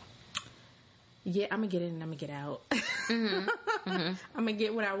 yeah, I'm gonna get in and I'm gonna get out. I'm gonna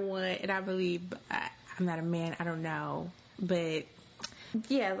get what I want, and I believe I'm not a man. I don't know, but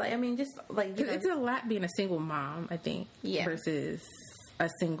Yeah, like I mean, just like it's a lot being a single mom, I think, Yeah. versus a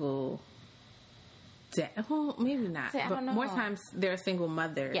single well, maybe not. I But don't know. more times there are single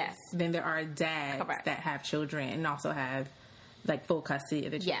mothers Yes. than there are dads Correct. that have children and also have like full custody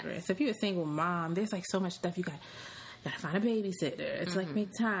of the Yes. children. So if you're a single mom, there's like so much stuff you gotta find a babysitter. It's like make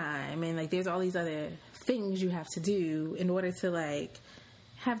time, and like there's all these other things you have to do in order to like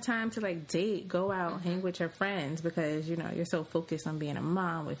have time to like date, go out, hang with your friends, because you know you're so focused on being a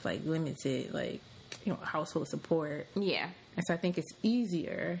mom with like limited like household support. Yeah. And so I think it's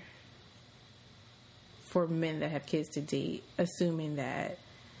easier for men that have kids to date, assuming that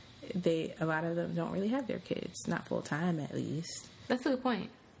a lot of them don't really have their kids, not full time at least. That's a good point.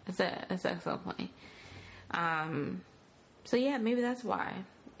 That's an excellent point. So yeah, maybe that's why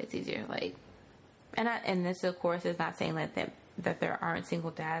it's easier. Like, and this of course is not saying that there aren't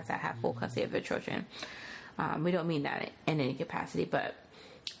single dads that have full custody of their children. We don't mean that in any capacity, but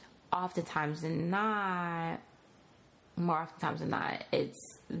oftentimes than not, more oftentimes than not,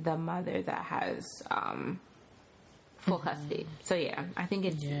 it's the mother that has full custody. So yeah, I think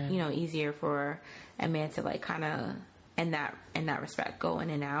it's easier for a man to like kind of in that respect go in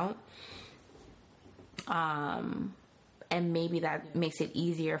and out. And maybe that makes it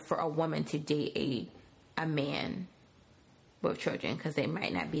easier for a woman to date a man with children because they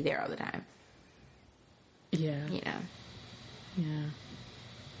might not be there all the time. Yeah. Yeah.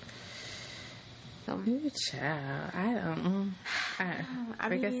 So, Ooh, child. I don't. I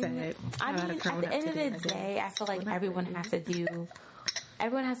said, at the end of the day, I feel like everyone has to do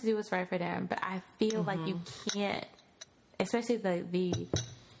what's right for them. But I feel like you can't, especially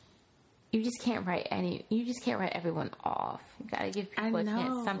you just can't write everyone off. You gotta give people a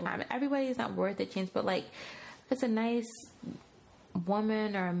chance sometimes. Everybody is not worth a chance, but like, if it's a nice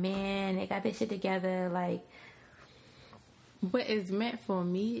woman or a man, they got their shit together, like, what is meant for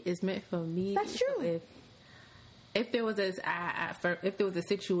me is meant for me. That's true. If there was a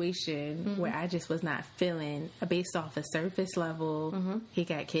situation where I just was not feeling based off a surface level, he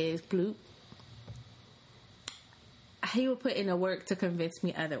got kids, bloop. He would put in the work to convince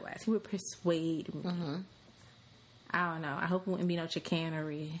me otherwise. He would persuade me. I don't know. I hope it wouldn't be no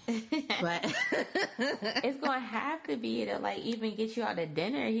chicanery, but it's gonna have to be to like even get you out to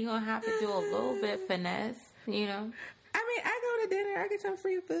dinner. He gonna have to do a little bit finesse, you know. I mean, I go to dinner, I get some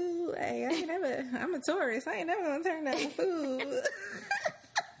free food. Hey, I'm a tourist. I ain't never gonna turn down food.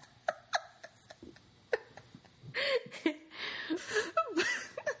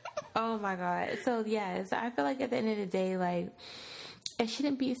 Oh my God. So yes, I feel like at the end of the day, like, it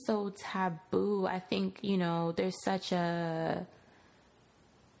shouldn't be so taboo. I think,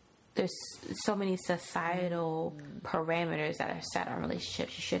 there's so many societal parameters that are set on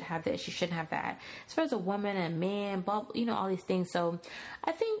relationships. You should have this, you shouldn't have that. As far as a woman and a man, all these things. So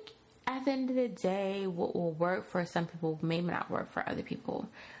I think at the end of the day, what will work for some people may not work for other people.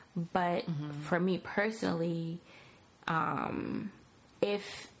 But for me personally,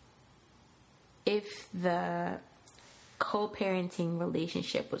 if the co-parenting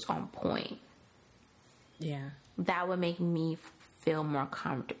relationship was on point, that would make me feel more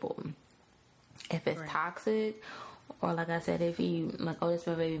comfortable. If it's toxic, or like I said, if you like, oh, this is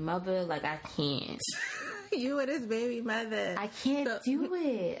my baby mother, like, I can't. You and his baby mother. I can't do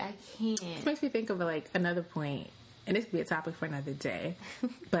it. I can't. This makes me think of like another point, and this could be a topic for another day,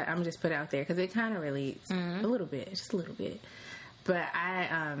 but I'm just put it out there because it kind of relates a little bit, just a little bit. But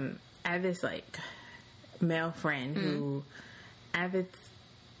I have this like male friend who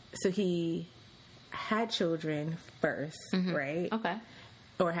so he had children first, right? Okay.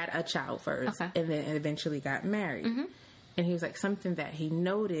 Or had a child first, and then eventually got married. And he was like, something that he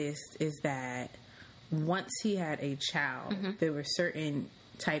noticed is that once he had a child, there were certain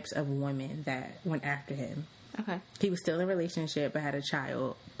types of women that went after him. Okay. He was still in a relationship but had a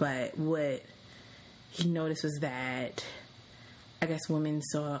child, but what he noticed was that I guess women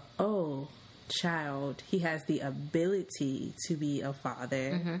saw, oh, child, he has the ability to be a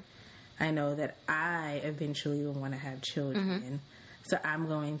father. I know that I eventually will want to have children, so I'm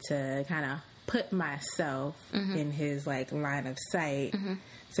going to kind of put myself in his like line of sight,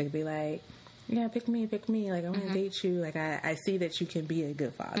 so he'd be like, yeah, pick me, like I want to date you, like I see that you can be a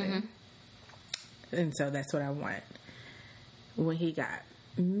good father, and so that's what I want. When he got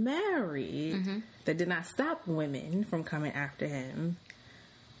married, that did not stop women from coming after him,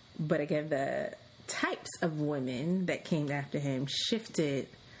 but again, the types of women that came after him shifted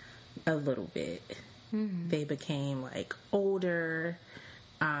a little bit. They became like older,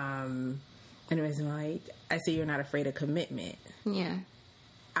 and it was like, I see you're not afraid of commitment. Yeah,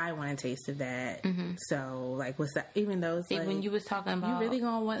 I want a taste of that. So like, what's that? Even though it's like, when you was talking about, you really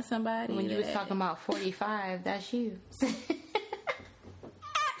gonna want somebody. When you was talking about 45, that's you.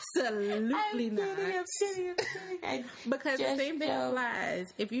 Absolutely not. I'm kidding. Because the Just same thing joke.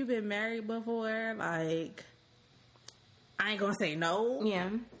 applies. If you've been married before, like, I ain't gonna say no. Yeah.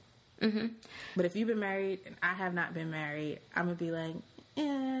 But if you've been married and I have not been married, I'm gonna be like,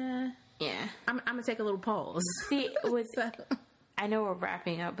 yeah. Yeah. I'm gonna take a little pause. See, So, I know we're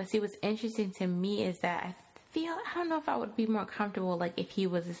wrapping up, but see, what's interesting to me is that I don't know if I would be more comfortable, like, if he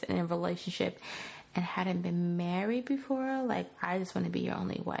was in a relationship and hadn't been married before. Like, I just want to be your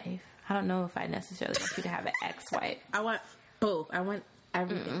only wife. I don't know if I necessarily want you to have an ex-wife. I want both. I want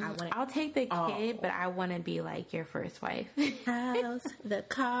everything. I want it. I'll take the kid, but I want to be like your first wife. House, the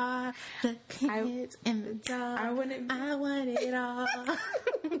car, the kids, and the dog. I want it all.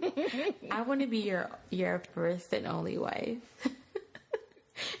 I want to be your first and only wife.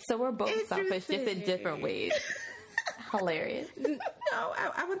 So we're both selfish, just in different ways. Hilarious. No,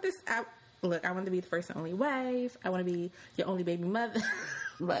 I want this. Look, I want to be the first and only wife. I want to be your only baby mother.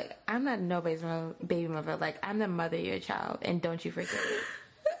 Look, I'm not nobody's baby mother. Like, I'm the mother of your child, and don't you forget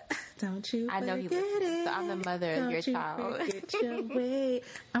it. Don't you? I know he forget listens, it. so I'm the mother Don't of your you child. forget your way.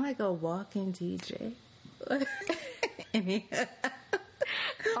 I'm like a walking DJ.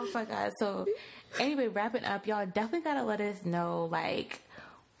 Oh my God. So, anyway, wrapping up, y'all definitely gotta let us know, like,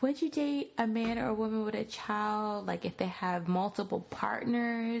 would you date a man or a woman with a child? Like, if they have multiple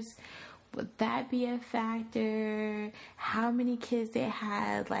partners, would that be a factor? How many kids they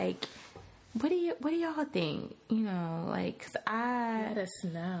had? Like, what do y'all think? You know, like, 'cause Let us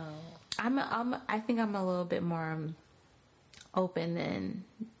know. I think I'm a little bit more open than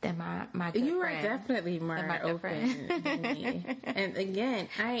my good You are friend. definitely more Than my good open friend. than me. And again,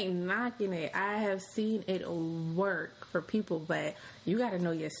 I ain't knocking it. I have seen it work for people, but you got to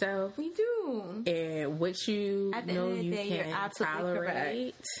know yourself We do. and what you At the know end of the you day, you're can absolutely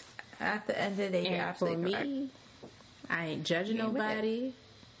tolerate. At the end of the day, you're And for absolutely correct. me, I ain't judging Me with nobody.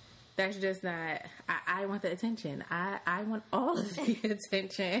 That's just not. I want the attention. I want all of the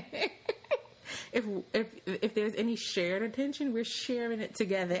attention. If there's any shared attention, we're sharing it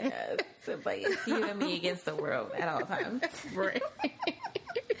together. Yes, but it's you and me against the world at all times. Right.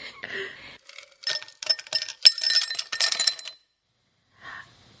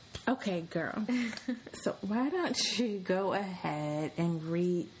 Okay, girl. So why don't you go ahead and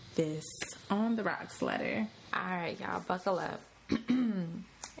read this On the Rocks letter? All right, y'all, buckle up.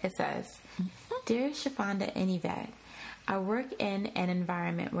 It says, Dear Shafanda and Yvette, I work in an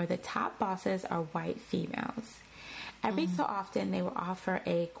environment where the top bosses are white females. Every so often, they will offer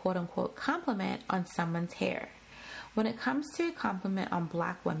a quote-unquote compliment on someone's hair. When it comes to a compliment on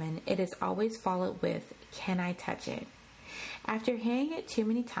black women, it is always followed with, can I touch it? After hearing it too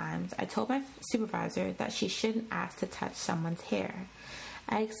many times, I told my supervisor that she shouldn't ask to touch someone's hair.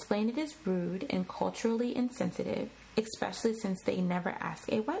 I explained it is rude and culturally insensitive, especially since they never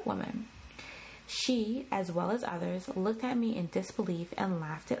ask a white woman. She, as well as others, looked at me in disbelief and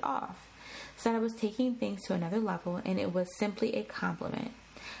laughed it off, said I was taking things to another level and it was simply a compliment.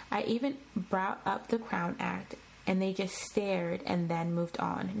 I even brought up the Crown Act and they just stared and then moved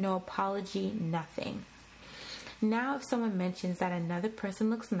on. No apology, nothing. Now, if someone mentions that another person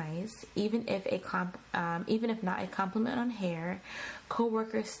looks nice, even if not a compliment on hair,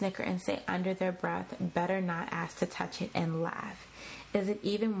 coworkers snicker and say under their breath, "Better not ask to touch it," and laugh. Is it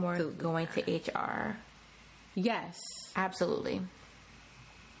even worth going to HR? Yes. Absolutely.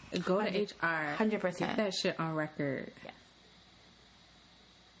 Go to HR. 100%. Get that shit on record.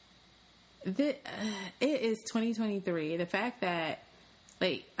 It is 2023. The fact that,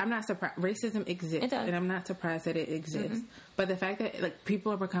 like, I'm not surprised. Racism exists, It does. and I'm not surprised that it exists. But the fact that, like,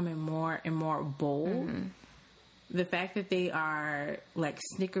 people are becoming more and more bold. The fact that they are, like,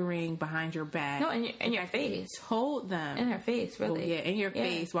 snickering behind your back. No, in your fact that you face. told them. In her face, really. Well, yeah, in your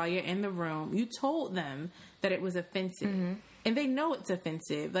face while you're in the room. You told them that it was offensive. And they know it's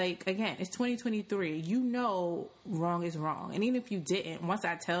offensive. Like, again, it's 2023. You know wrong is wrong. And even if you didn't, once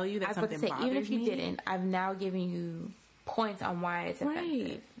I tell you that I was about something to say, bothers even if you me, didn't, I've now given you points on why it's offensive.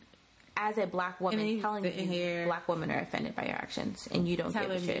 Right. As a black And then woman, you telling sitting you here black women are offended by your actions, and you don't give a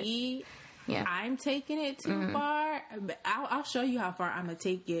telling shit. me Yeah. I'm taking it too far, but I'll show you how far I'm going to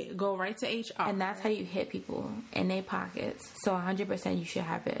take it. Go right to HR. And that's how you hit people in their pockets. So 100% you should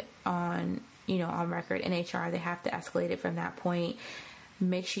have it on, on record in HR. They have to escalate it from that point.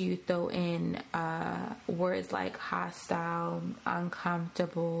 Make sure you throw in words like hostile,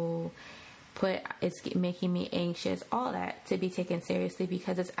 uncomfortable, it's making me anxious, all that to be taken seriously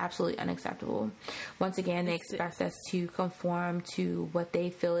because it's absolutely unacceptable. Once again, they expect us to conform to what they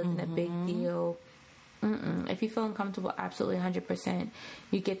feel isn't a big deal. If you feel uncomfortable, absolutely 100%,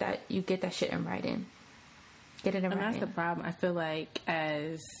 you get that shit in writing. Get it in And that's the writing. problem. I feel like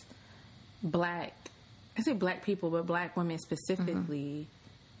as black people, but black women specifically,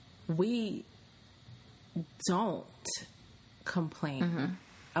 we don't complain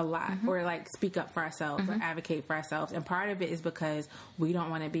a lot or like speak up for ourselves or advocate for ourselves. And part of it is because we don't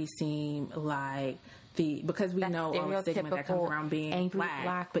want to be seen like because we know all the stigma that comes around being angry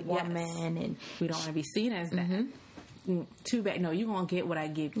black, but woman, yes, and we don't want to be seen as that. Too bad. No, you're going to get what I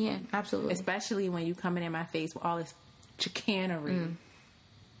give you. yeah, absolutely. Especially when you coming in my face with all this chicanery.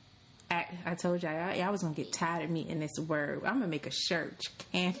 I told y'all was going to get tired of me in this word. I'm going to make a shirt,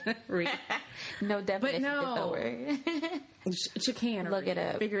 chicanery. No definition no. of the word. Chicanery. Look it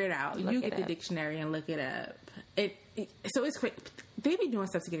up. Figure it out. Look you it get the up. dictionary and look it up. So it's quick. They be doing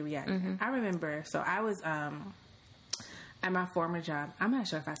stuff to get a reaction. I remember, so I was at my former job. I'm not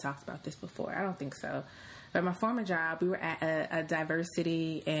sure if I talked about this before. I don't think so. But at my former job, we were at a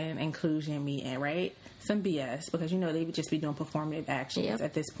diversity and inclusion meeting, right? Some BS, because, they would just be doing performative actions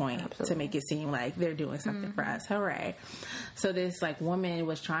at this point to make it seem like they're doing something for us. Hooray. So this, woman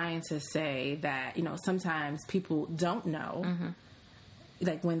was trying to say that, sometimes people don't know,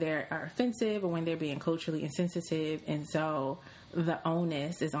 when they are offensive or when they're being culturally insensitive. And so the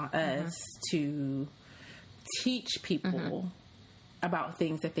onus is on us to teach people about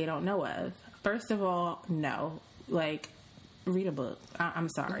things that they don't know of. First of all, no. Read a book. I'm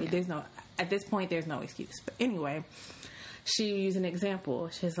sorry. There's no, at this point, there's no excuse. But anyway, she used an example.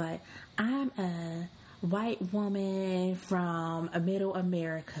 She's like, I'm a white woman from middle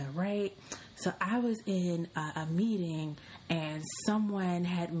America, right? So I was in a meeting and someone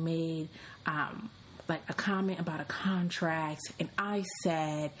had made, a comment about a contract. And I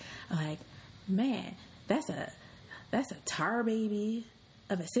said, man, that's a tar baby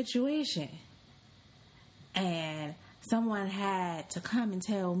of a situation. And someone had to come and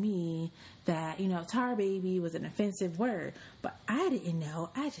tell me that, tar baby was an offensive word. But I didn't know.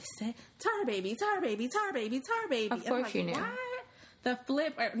 I just said, tar baby, tar baby, tar baby, tar baby. Of course you knew. What? The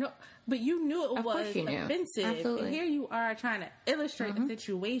flip, no, but you knew it was offensive. Absolutely. And here you are trying to illustrate a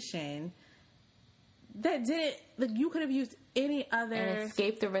situation that didn't, you could have used any other,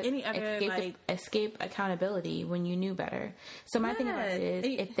 and escape accountability when you knew better. So my thing about it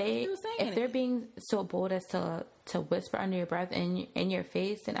is, if they're being so bold as to whisper under your breath in your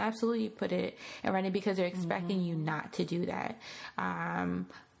face, then absolutely put it in writing, because they're expecting you not to do that.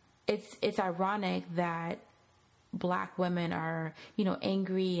 It's ironic that Black women are,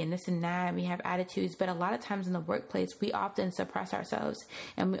 angry and this and that. We have attitudes, but a lot of times in the workplace, we often suppress ourselves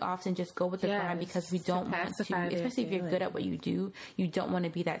and we often just go with the grind because we don't want to, especially if you're good at what you do, you don't want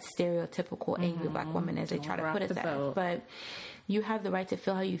to be that stereotypical angry Black woman, as they try to put us at. But you have the right to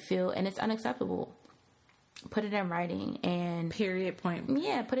feel how you feel, and it's unacceptable. Put it in writing, and period, point.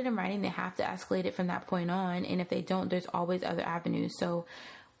 Yeah, put it in writing. They have to escalate it from that point on, and if they don't, there's always other avenues. So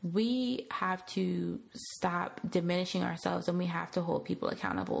we have to stop diminishing ourselves, and we have to hold people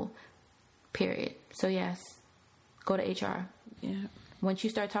accountable, period. So yes, go to HR. Yeah. Once you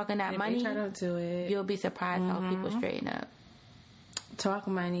start talking that money, HR don't do it, you'll be surprised how people straighten up. Talk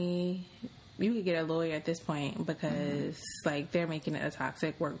money. You could get a lawyer at this point, because they're making it a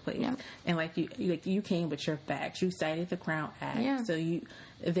toxic workplace. Yep. And you came with your facts. You cited the Crown Act. So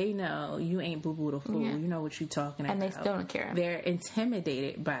they know you ain't boo-boo the fool. You know what you're talking about. And they still don't care. They're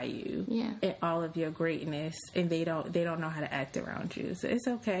intimidated by you and all of your greatness, and they don't know how to act around you. So it's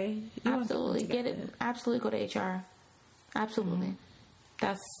okay. Absolutely. Get it. Absolutely go to HR. Absolutely.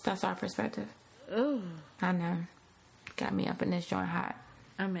 That's our perspective. Ooh. I know. Got me up in this joint hot.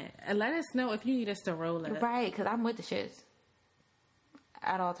 Let us know if you need us to roll up. Right, because I'm with the shits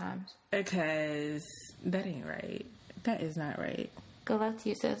at all times. Because that ain't right. That is not right. Good luck to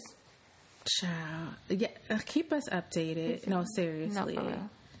you, sis. Child. Yeah, keep us updated. No, seriously. No, for real.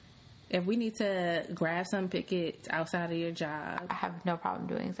 If we need to grab some pickets outside of your job, I have no problem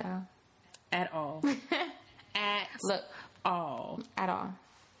doing so. At all. All. At all.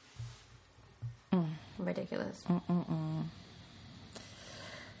 Ridiculous.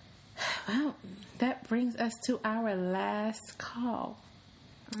 Well, that brings us to our last call.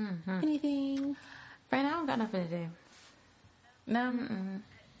 Anything? Right now, I don't got nothing to do. No?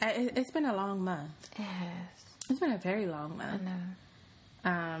 It's been a long month. Yes. It's been a very long month.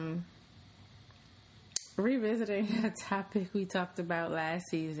 I know. Revisiting a topic we talked about last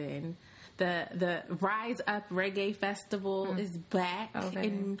season, the Rise Up Reggae Festival is back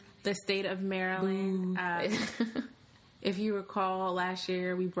in the state of Maryland. If you recall, last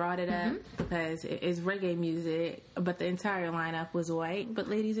year we brought it up because it's reggae music, but the entire lineup was white. But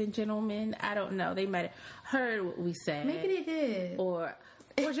ladies and gentlemen, I don't know. They might have heard what we said. Maybe they did. Or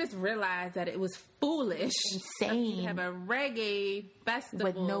or just realized that it was foolish. Insane. You have a reggae festival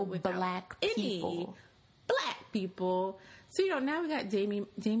with no without black any people. Black people. So, now we got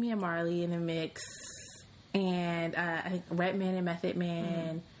Damian Marley in the mix. And I think Redman and Method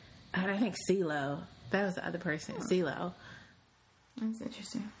Man. And I think CeeLo. That was the other person. CeeLo. That's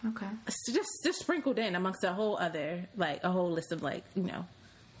interesting. Okay. So just sprinkled in amongst a whole other, a whole list of,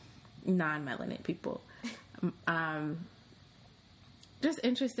 non-melanin people. Just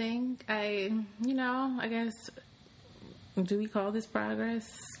interesting. I guess, do we call this progress?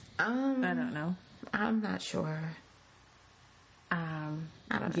 I don't know. I'm not sure. I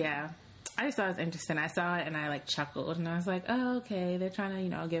don't know. Yeah. I just thought it was interesting. I saw it and I chuckled and I was like, oh, okay. They're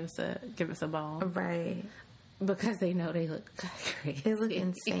trying to, give us a bone. Right. Because they know they look crazy. They look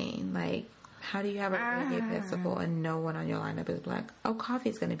insane. How do you have a reggae festival and no one on your lineup is black? Oh,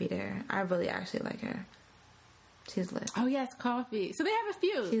 Coffee's going to be there. I really actually like her. She's lit. Oh, yes, Coffee. So they have a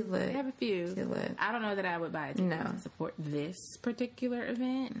few. She's lit. They have a few. She's lit. I don't know that I would buy a ticket to support this particular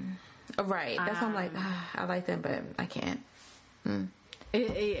event. Right. That's why I'm like, I like them, but I can't.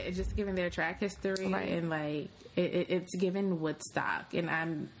 It just given their track history, right. And it's given Woodstock,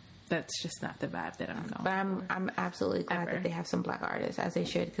 and that's just not the vibe that I'm going. But I'm absolutely glad that they have some black artists, as they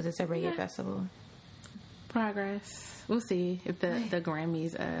should, because it's a reggae festival. Progress. We'll see if the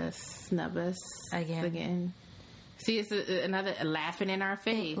Grammys snub us again. See, it's another laughing in our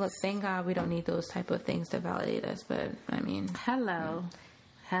face. Look, thank God we don't need those type of things to validate us. But I mean, hello.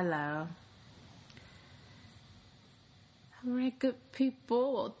 All right, good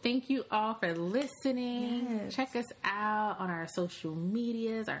people. Well, thank you all for listening. Yes. Check us out on our social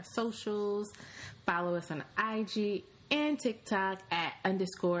medias, our socials. Follow us on IG and TikTok at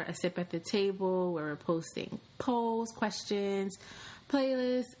 _ a sip at the table, where we're posting polls, questions,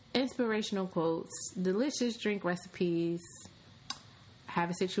 playlists, inspirational quotes, delicious drink recipes. Have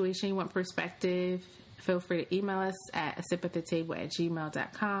a situation you want perspective, feel free to email us at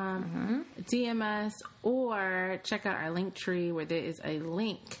asipathetable@gmail.com, DM us, or check out our link tree where there is a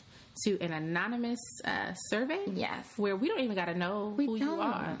link to an anonymous survey. Yes. Where we don't even got to know who you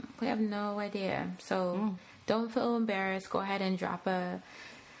are. We have no idea. So don't feel embarrassed. Go ahead and drop a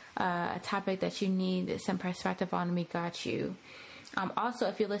topic that you need some perspective on, and we got you. Also,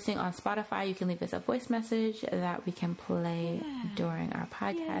 if you're listening on Spotify, you can leave us a voice message that we can play during our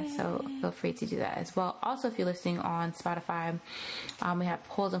podcast. Yay. So feel free to do that as well. Also, if you're listening on Spotify, we have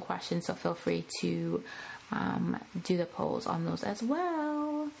polls and questions, so feel free to do the polls on those as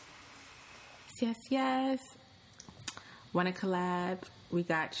well. Yes. Want to collab? We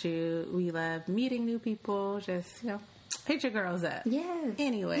got you. We love meeting new people. Just, hit your girls up. Yes.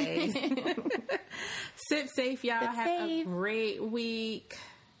 Anyways. Sip safe, y'all. Have a great week.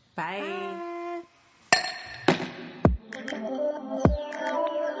 Bye.